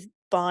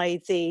by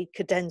the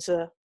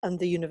Cadenza and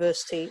the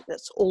university.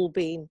 That's all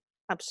been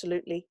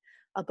absolutely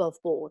above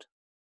board.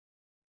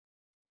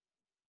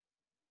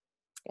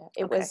 Yeah,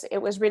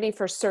 it was really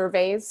for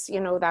surveys,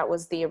 that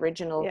was the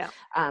original,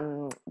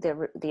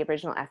 the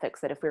original ethics,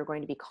 that if we were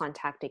going to be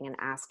contacting and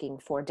asking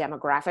for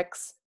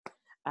demographics,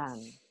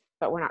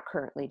 but we're not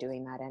currently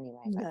doing that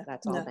anyway.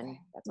 That's all been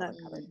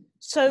covered.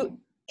 So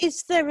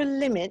is there a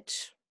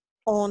limit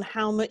on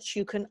how much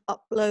you can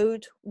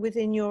upload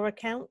within your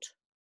account?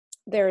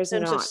 There is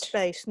not. In terms of not.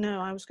 Space.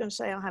 No, I was going to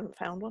say I haven't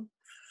found one.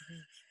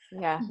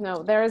 Yeah,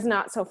 no, there is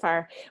not so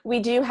far. We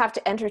do have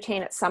to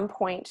entertain at some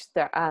point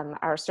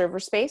our server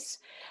space,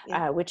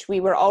 which we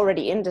were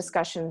already in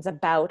discussions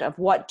about, of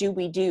what do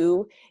we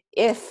do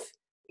if,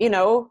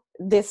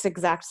 this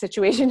exact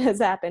situation has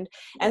happened.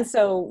 And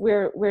so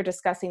we're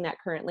discussing that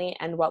currently.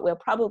 And what we'll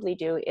probably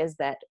do is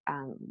that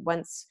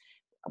once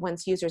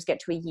users get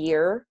to a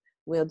year,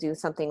 we'll do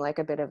something like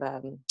a bit of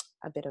a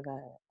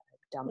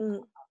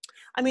dump.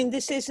 I mean,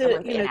 this is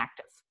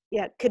inactive.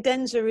 Yeah,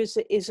 Cadenza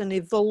is an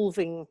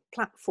evolving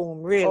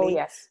platform, really. Oh,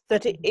 yes.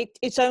 That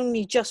it's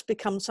only just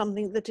become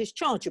something that is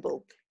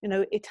chargeable.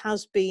 It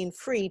has been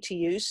free to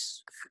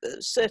use,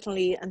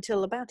 certainly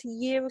until about a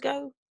year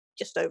ago,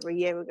 just over a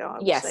year ago, I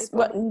would say. Yes,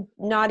 but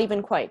not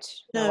even quite.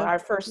 No, our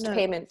first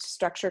payment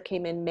structure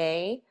came in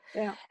May,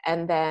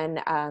 and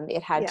then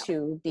it had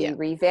to be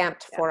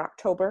revamped for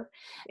October.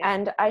 Yeah.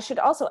 And I should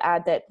also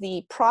add that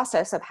the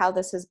process of how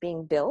this is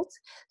being built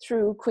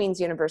through Queen's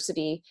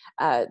University,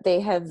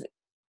 they have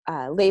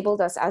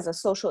labeled us as a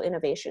social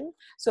innovation.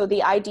 So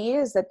the idea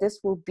is that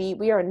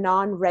we are a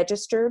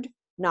non-registered,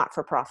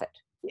 not-for-profit.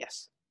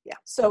 Yes. Yeah.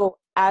 So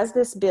as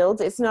this builds,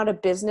 it's not a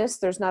business.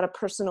 There's not a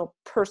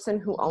person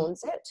who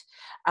owns it.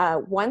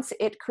 Once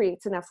it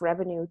creates enough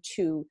revenue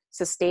to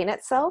sustain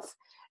itself,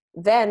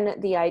 then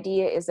the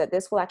idea is that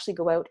this will actually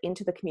go out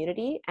into the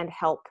community and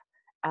help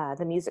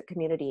the music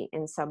community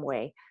in some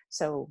way.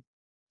 So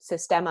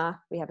Sistema,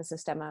 we have a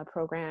Sistema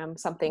program,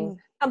 something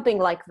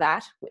like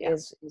that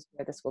is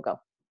where this will go.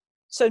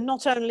 So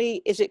not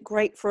only is it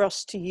great for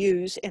us to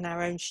use in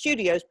our own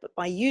studios, but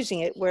by using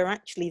it, we're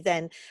actually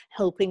then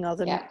helping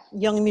other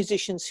young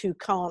musicians who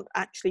can't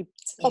actually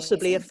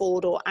possibly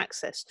afford or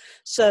access.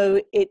 So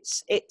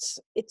it's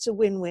a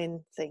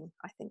win-win thing,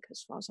 I think,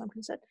 as far as I'm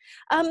concerned.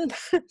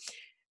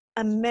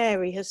 And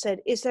Mary has said,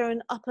 is there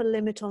an upper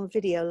limit on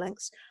video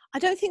lengths? I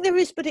don't think there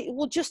is, but it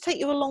will just take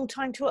you a long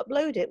time to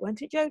upload it,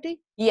 won't it, Jodie?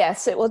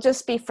 Yes, it will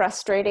just be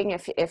frustrating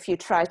if you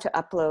try to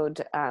upload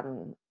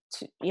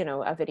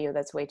a video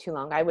that's way too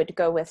long. I would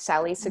go with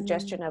Sally's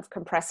suggestion of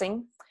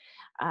compressing,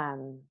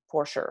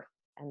 for sure,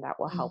 and that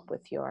will help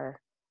with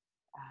your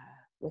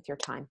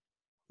time.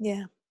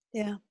 Yeah.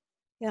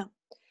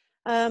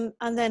 And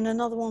then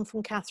another one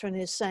from Catherine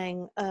is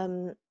saying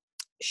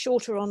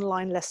shorter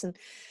online lesson.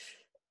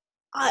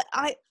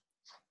 I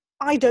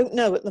don't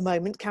know at the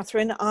moment,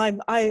 Catherine.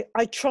 I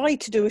tried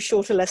to do a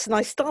shorter lesson.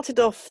 I started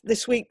off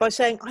this week by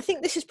saying I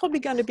think this is probably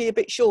going to be a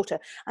bit shorter,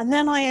 and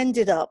then I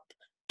ended up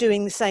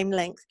doing the same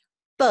length.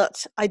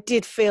 But I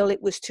did feel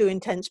it was too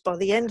intense. By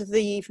the end of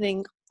the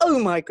evening, oh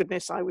my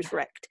goodness, I was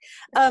wrecked.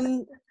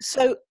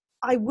 So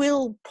I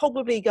will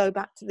probably go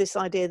back to this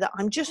idea that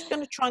I'm just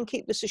going to try and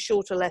keep this a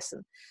shorter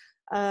lesson.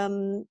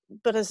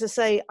 But as I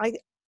say,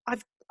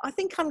 I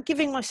think I'm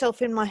giving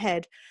myself in my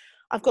head,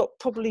 I've got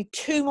probably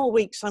 2 more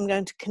weeks I'm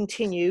going to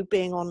continue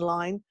being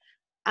online,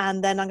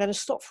 and then I'm going to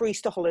stop for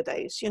Easter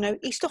holidays.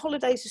 Easter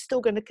holidays are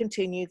still going to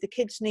continue. The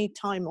kids need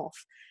time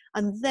off.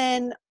 And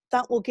then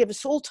that will give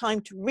us all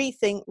time to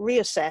rethink,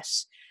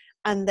 reassess,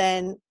 and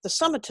then the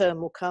summer term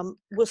will come.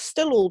 We'll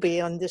still all be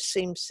on this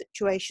same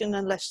situation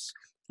unless,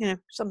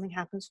 something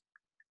happens,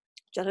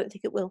 which I don't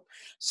think it will.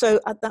 So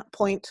at that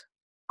point,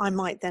 I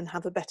might then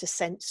have a better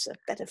sense, a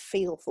better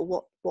feel for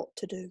what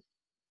to do.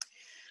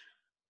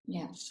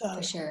 Yeah,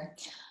 for sure.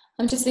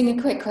 I'm just thinking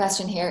a quick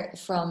question here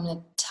from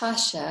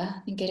Natasha,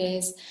 I think it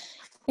is.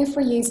 If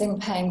we're using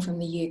paying from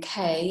the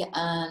UK,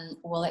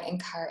 will it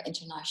incur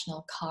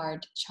international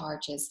card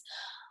charges?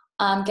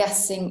 I'm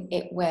guessing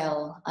it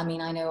will. I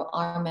mean, I know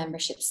our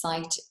membership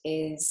site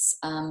is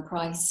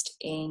priced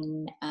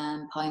in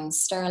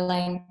pounds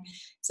sterling.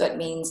 So it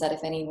means that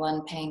if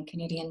anyone paying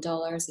Canadian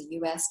dollars or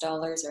US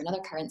dollars or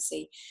another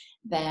currency,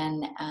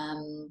 then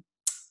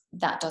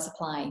that does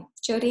apply.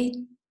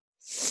 Jodie?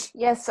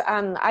 Yes,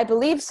 I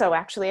believe so.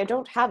 Actually, I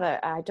don't have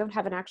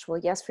an actual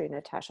yes for you,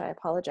 Natasha. I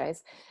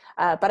apologize,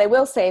 but I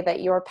will say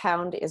that your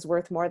pound is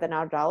worth more than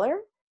our dollar.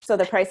 So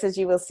the prices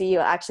you will see,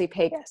 you'll actually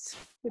pay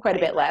quite a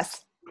bit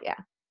less. Yeah.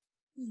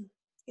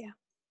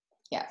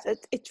 Yeah. So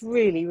it's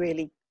really,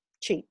 really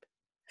cheap.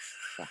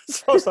 As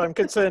far as I'm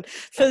concerned,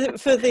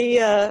 for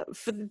the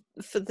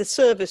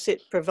service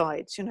it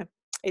provides, you know,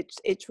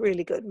 it's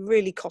really good,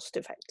 really cost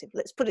effective.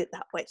 Let's put it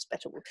that way. It's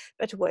better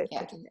way of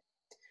putting it.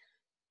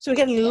 So we're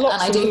getting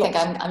lots. And I do think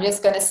I'm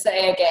just going to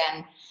say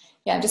again.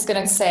 Yeah, I'm just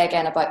going to say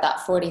again about that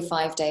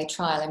 45-day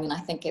trial. I mean, I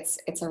think it's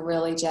a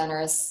really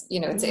generous, you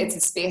know, it's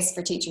a space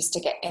for teachers to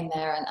get in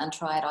there and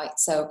try it out.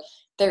 So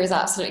there is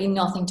absolutely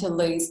nothing to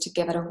lose to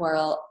give it a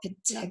whirl,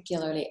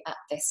 particularly at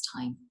this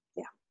time.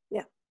 Yeah.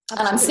 Absolutely.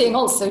 And I'm seeing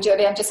also,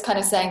 Jodie, I'm just kind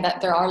of saying that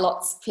there are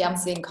I'm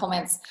seeing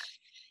comments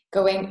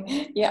going,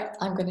 yeah,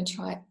 I'm going to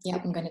try it. Yeah,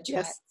 I'm going to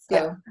try it.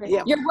 So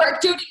your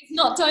work, Jodie, is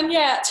not done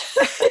yet.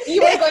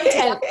 You are going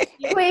to.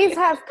 Please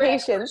have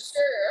patience.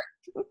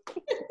 Sure.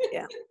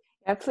 Yeah,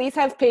 please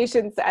have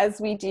patience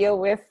as we deal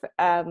with,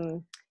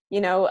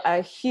 you know,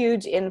 a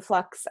huge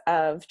influx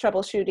of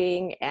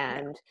troubleshooting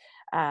and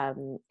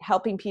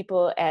helping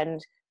people.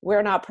 And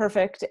we're not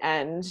perfect,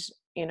 and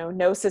you know,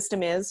 no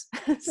system is.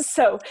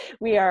 So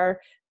we are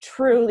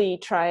truly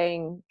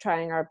trying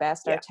our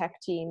best. Our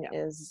tech team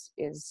is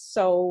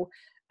so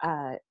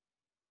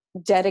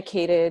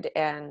dedicated,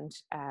 and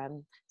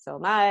so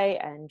am I,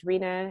 and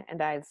Rena,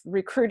 and I've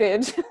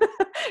recruited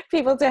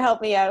people to help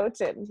me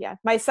out. And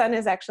my son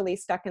is actually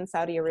stuck in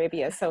Saudi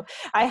Arabia, so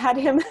I had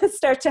him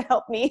start to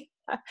help me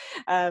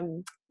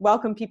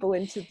welcome people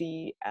into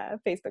the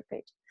Facebook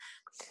page.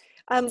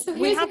 So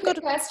here's a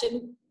quick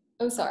question.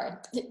 Oh, sorry.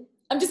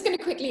 I'm just going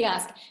to quickly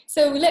ask.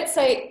 So let's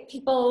say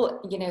people,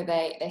 you know,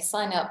 they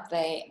sign up,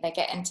 they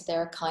get into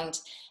their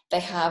account, they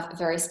have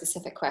very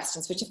specific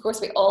questions, which of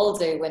course we all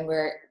do when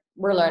we're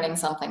learning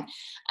something.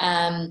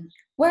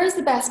 Where is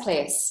the best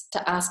place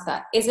to ask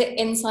that? Is it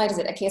inside? Is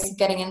it a case of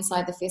getting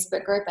inside the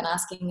Facebook group and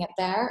asking it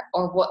there?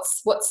 Or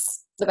what's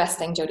the best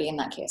thing, Jodie, in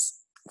that case?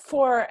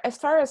 For as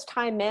far as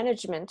time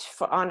management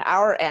on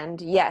our end,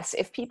 yes,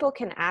 if people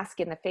can ask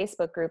in the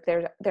Facebook group,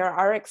 there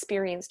are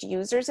experienced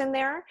users in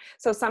there.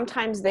 So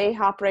sometimes they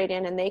hop right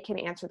in and they can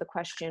answer the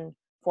question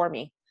for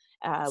me,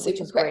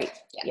 which is great.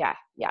 Yeah.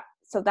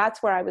 So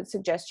that's where I would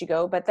suggest you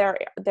go. But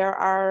there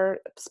are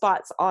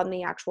spots on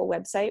the actual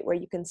website where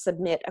you can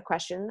submit a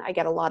question. I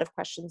get a lot of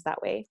questions that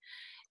way.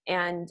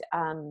 And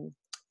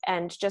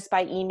just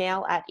by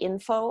email at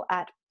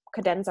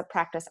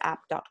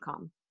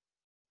info@cadenzapracticeapp.com.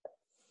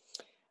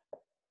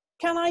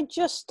 Can I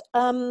just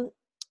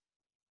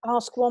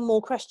ask one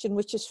more question,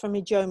 which is from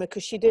Ijoma,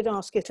 because she did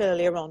ask it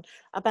earlier on,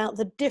 about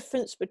the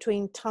difference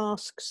between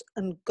tasks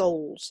and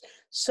goals.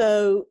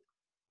 So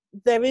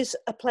there is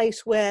a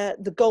place where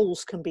the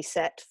goals can be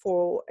set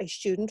for a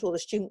student, or the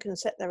student can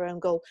set their own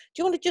goal. Do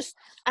you want to just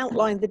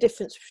outline the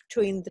difference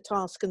between the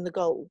task and the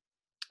goal?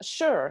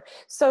 Sure.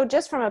 So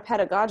just from a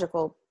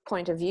pedagogical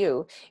point of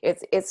view,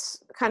 it's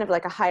kind of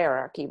like a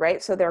hierarchy,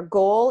 right? So their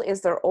goal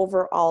is their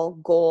overall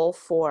goal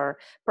for,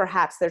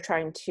 perhaps they're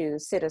trying to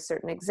sit a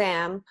certain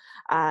exam,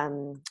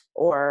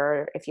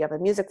 or if you have a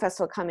music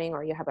festival coming,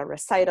 or you have a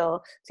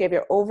recital. So you have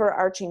your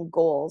overarching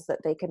goals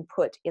that they can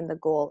put in the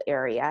goal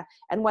area.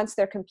 And once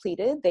they're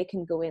completed, they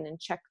can go in and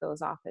check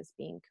those off as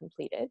being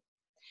completed.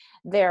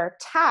 Their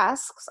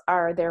tasks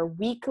are their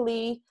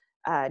weekly,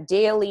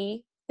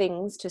 daily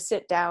things to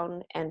sit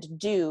down and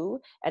do,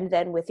 and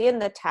then within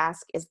the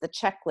task is the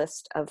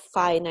checklist of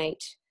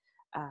finite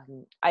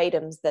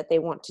items that they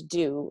want to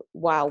do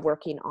while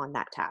working on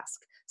that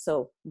task.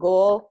 So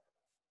goal,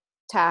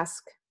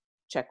 task,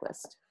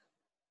 checklist.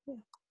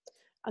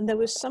 And there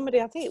was somebody,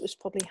 I think it was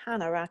probably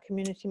Hannah, our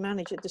community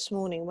manager, this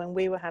morning when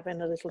we were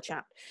having a little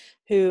chat,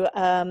 who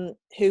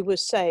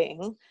was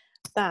saying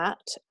that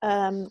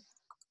wait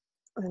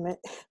a minute,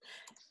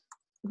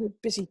 we're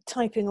busy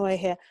typing away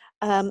here.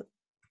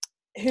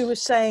 Who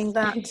was saying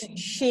that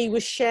she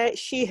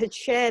had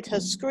shared her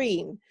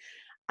screen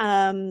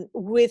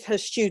with her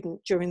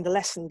student during the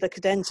lesson, the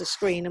Cadenza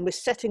screen, and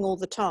was setting all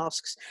the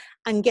tasks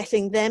and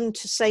getting them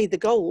to say the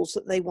goals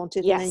that they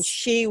wanted. Yes. And then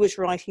she was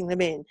writing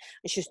them in,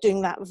 and she was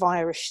doing that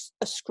via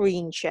a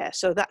screen share.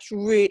 So that's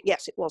really,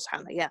 yes, it was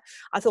Hannah. Yeah,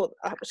 I thought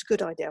that was a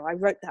good idea. I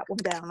wrote that one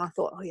down, and I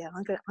thought, oh yeah,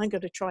 I'm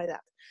going to try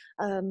that,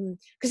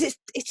 because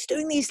it's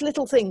doing these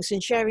little things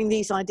and sharing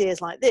these ideas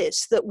like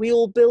this that we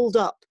all build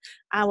up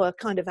our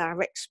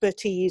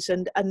expertise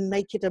and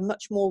make it a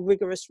much more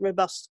rigorous,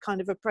 robust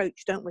kind of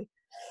approach, don't we?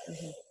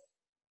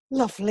 Mm-hmm.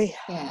 Lovely.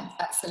 Yeah,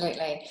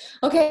 absolutely.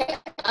 Okay,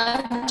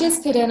 I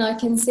just put in, I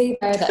can see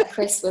there that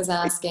Chris was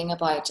asking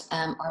about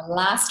our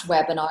last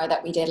webinar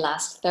that we did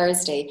last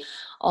Thursday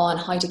on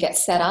how to get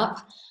set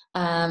up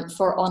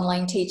for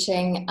online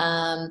teaching.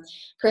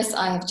 Chris,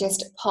 I have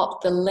just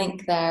popped the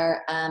link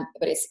there,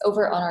 but it's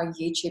over on our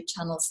YouTube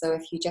channel. So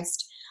if you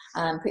just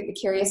put the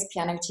Curious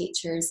Piano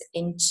Teachers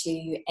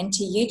into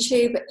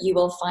YouTube, you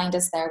will find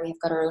us there.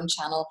 We've got our own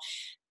channel.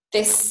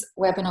 This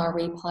webinar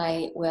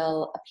replay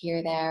will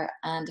appear there,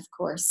 and of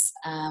course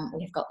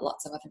we've got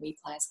lots of other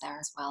replays there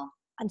as well.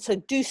 And so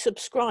do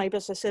subscribe,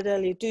 as I said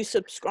earlier, do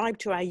subscribe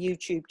to our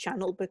YouTube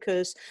channel,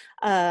 because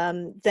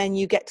then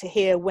you get to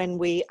hear when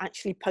we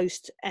actually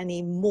post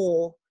any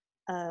more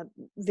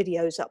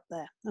videos up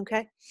there.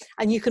 Okay,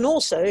 and you can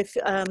also, if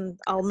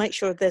I'll make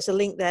sure there's a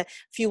link there,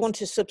 if you want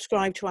to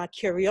subscribe to our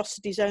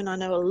Curiosity Zone. I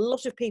know a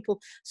lot of people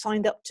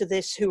signed up to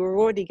this who are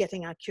already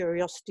getting our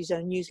Curiosity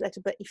Zone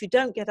newsletter, but if you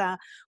don't get our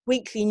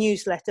weekly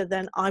newsletter,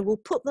 then I will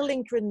put the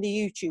link in the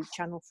YouTube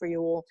channel for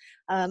you all,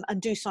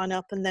 and do sign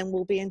up, and then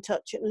we'll be in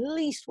touch at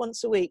least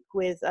once a week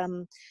with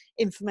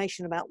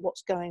information about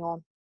what's going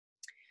on.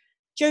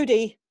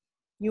 Jodie,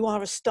 you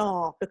are a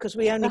star, because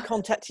we only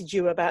contacted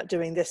you about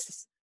doing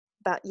this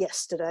about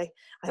yesterday,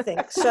 I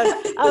think. So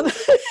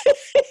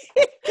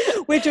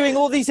we're doing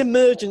all these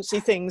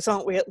emergency things,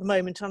 aren't we, at the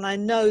moment? And I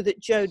know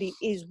that Jodie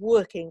is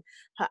working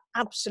her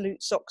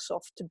absolute socks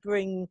off to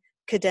bring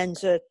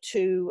Cadenza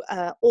to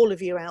all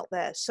of you out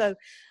there. So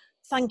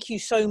thank you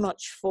so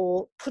much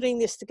for putting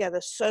this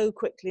together so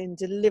quickly and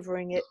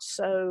delivering it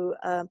so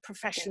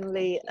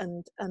professionally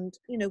and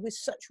you know, with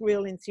such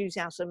real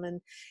enthusiasm.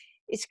 And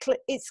it's great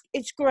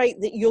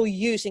that you're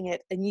using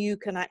it and you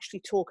can actually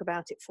talk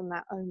about it from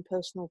that own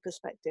personal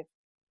perspective.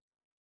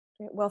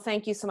 Well,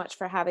 thank you so much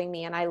for having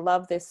me. And I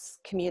love this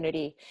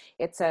community.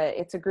 It's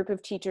a group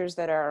of teachers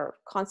that are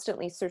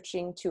constantly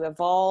searching to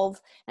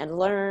evolve and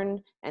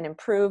learn and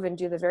improve and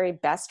do the very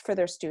best for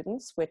their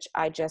students, which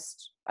I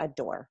just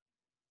adore.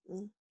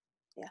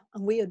 Yeah,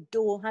 and we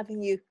adore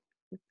having you.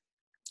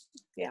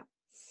 Yeah.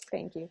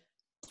 Thank you.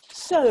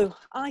 So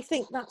I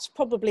think that's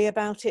probably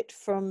about it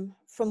from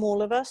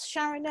all of us.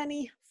 Sharon,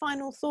 any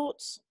final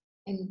thoughts?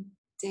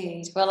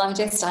 Indeed. Well, I'm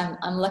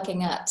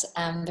looking at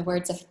the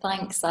words of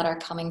thanks that are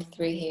coming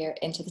through here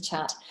into the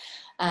chat.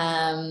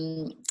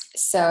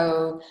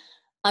 So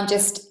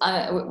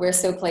we're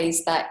so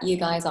pleased that you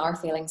guys are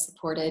feeling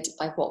supported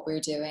by what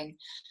we're doing.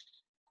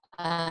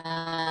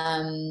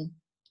 And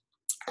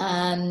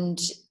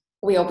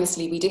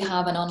we do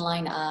have an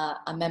online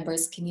a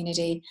members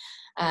community.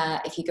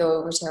 If you go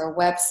over to our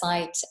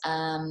website,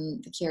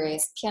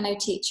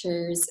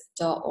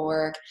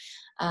 thecuriouspianoteachers.org,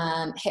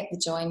 hit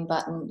the join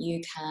button,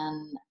 you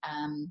can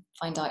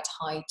find out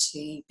how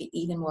to be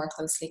even more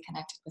closely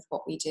connected with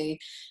what we do.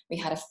 We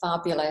had a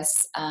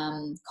fabulous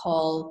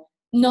call,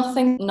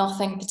 nothing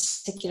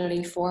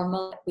particularly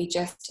formal. We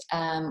just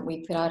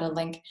we put out a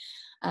link,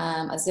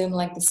 a Zoom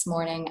link this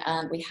morning,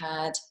 and we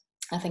had,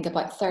 I think,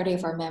 about 30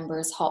 of our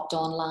members hopped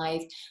on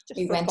live.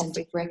 We went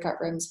into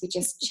breakout rooms. We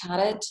just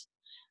chatted,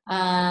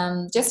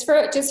 just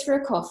for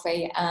a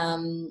coffee.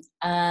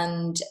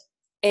 And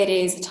it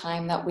is a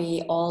time that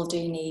we all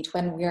do need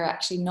when we're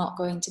actually not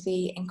going to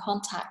be in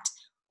contact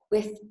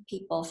with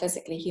people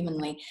physically,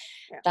 humanly,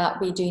 that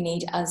we do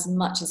need as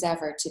much as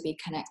ever to be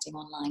connecting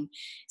online.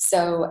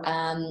 So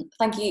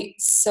thank you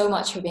so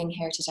much for being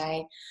here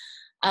today.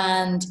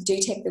 And do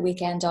take the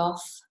weekend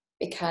off,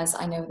 because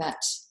I know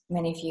that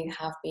many of you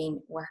have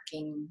been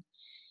working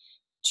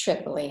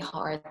triply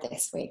hard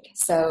this week.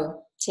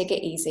 So take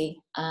it easy,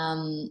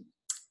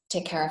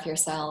 take care of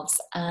yourselves,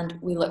 and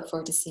we look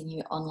forward to seeing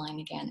you online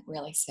again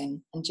really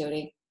soon. And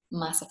Jodie,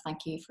 massive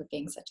thank you for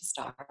being such a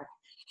star.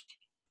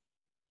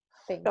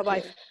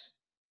 Bye-bye.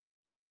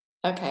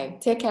 Okay,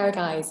 take care,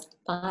 guys.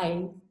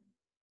 Bye.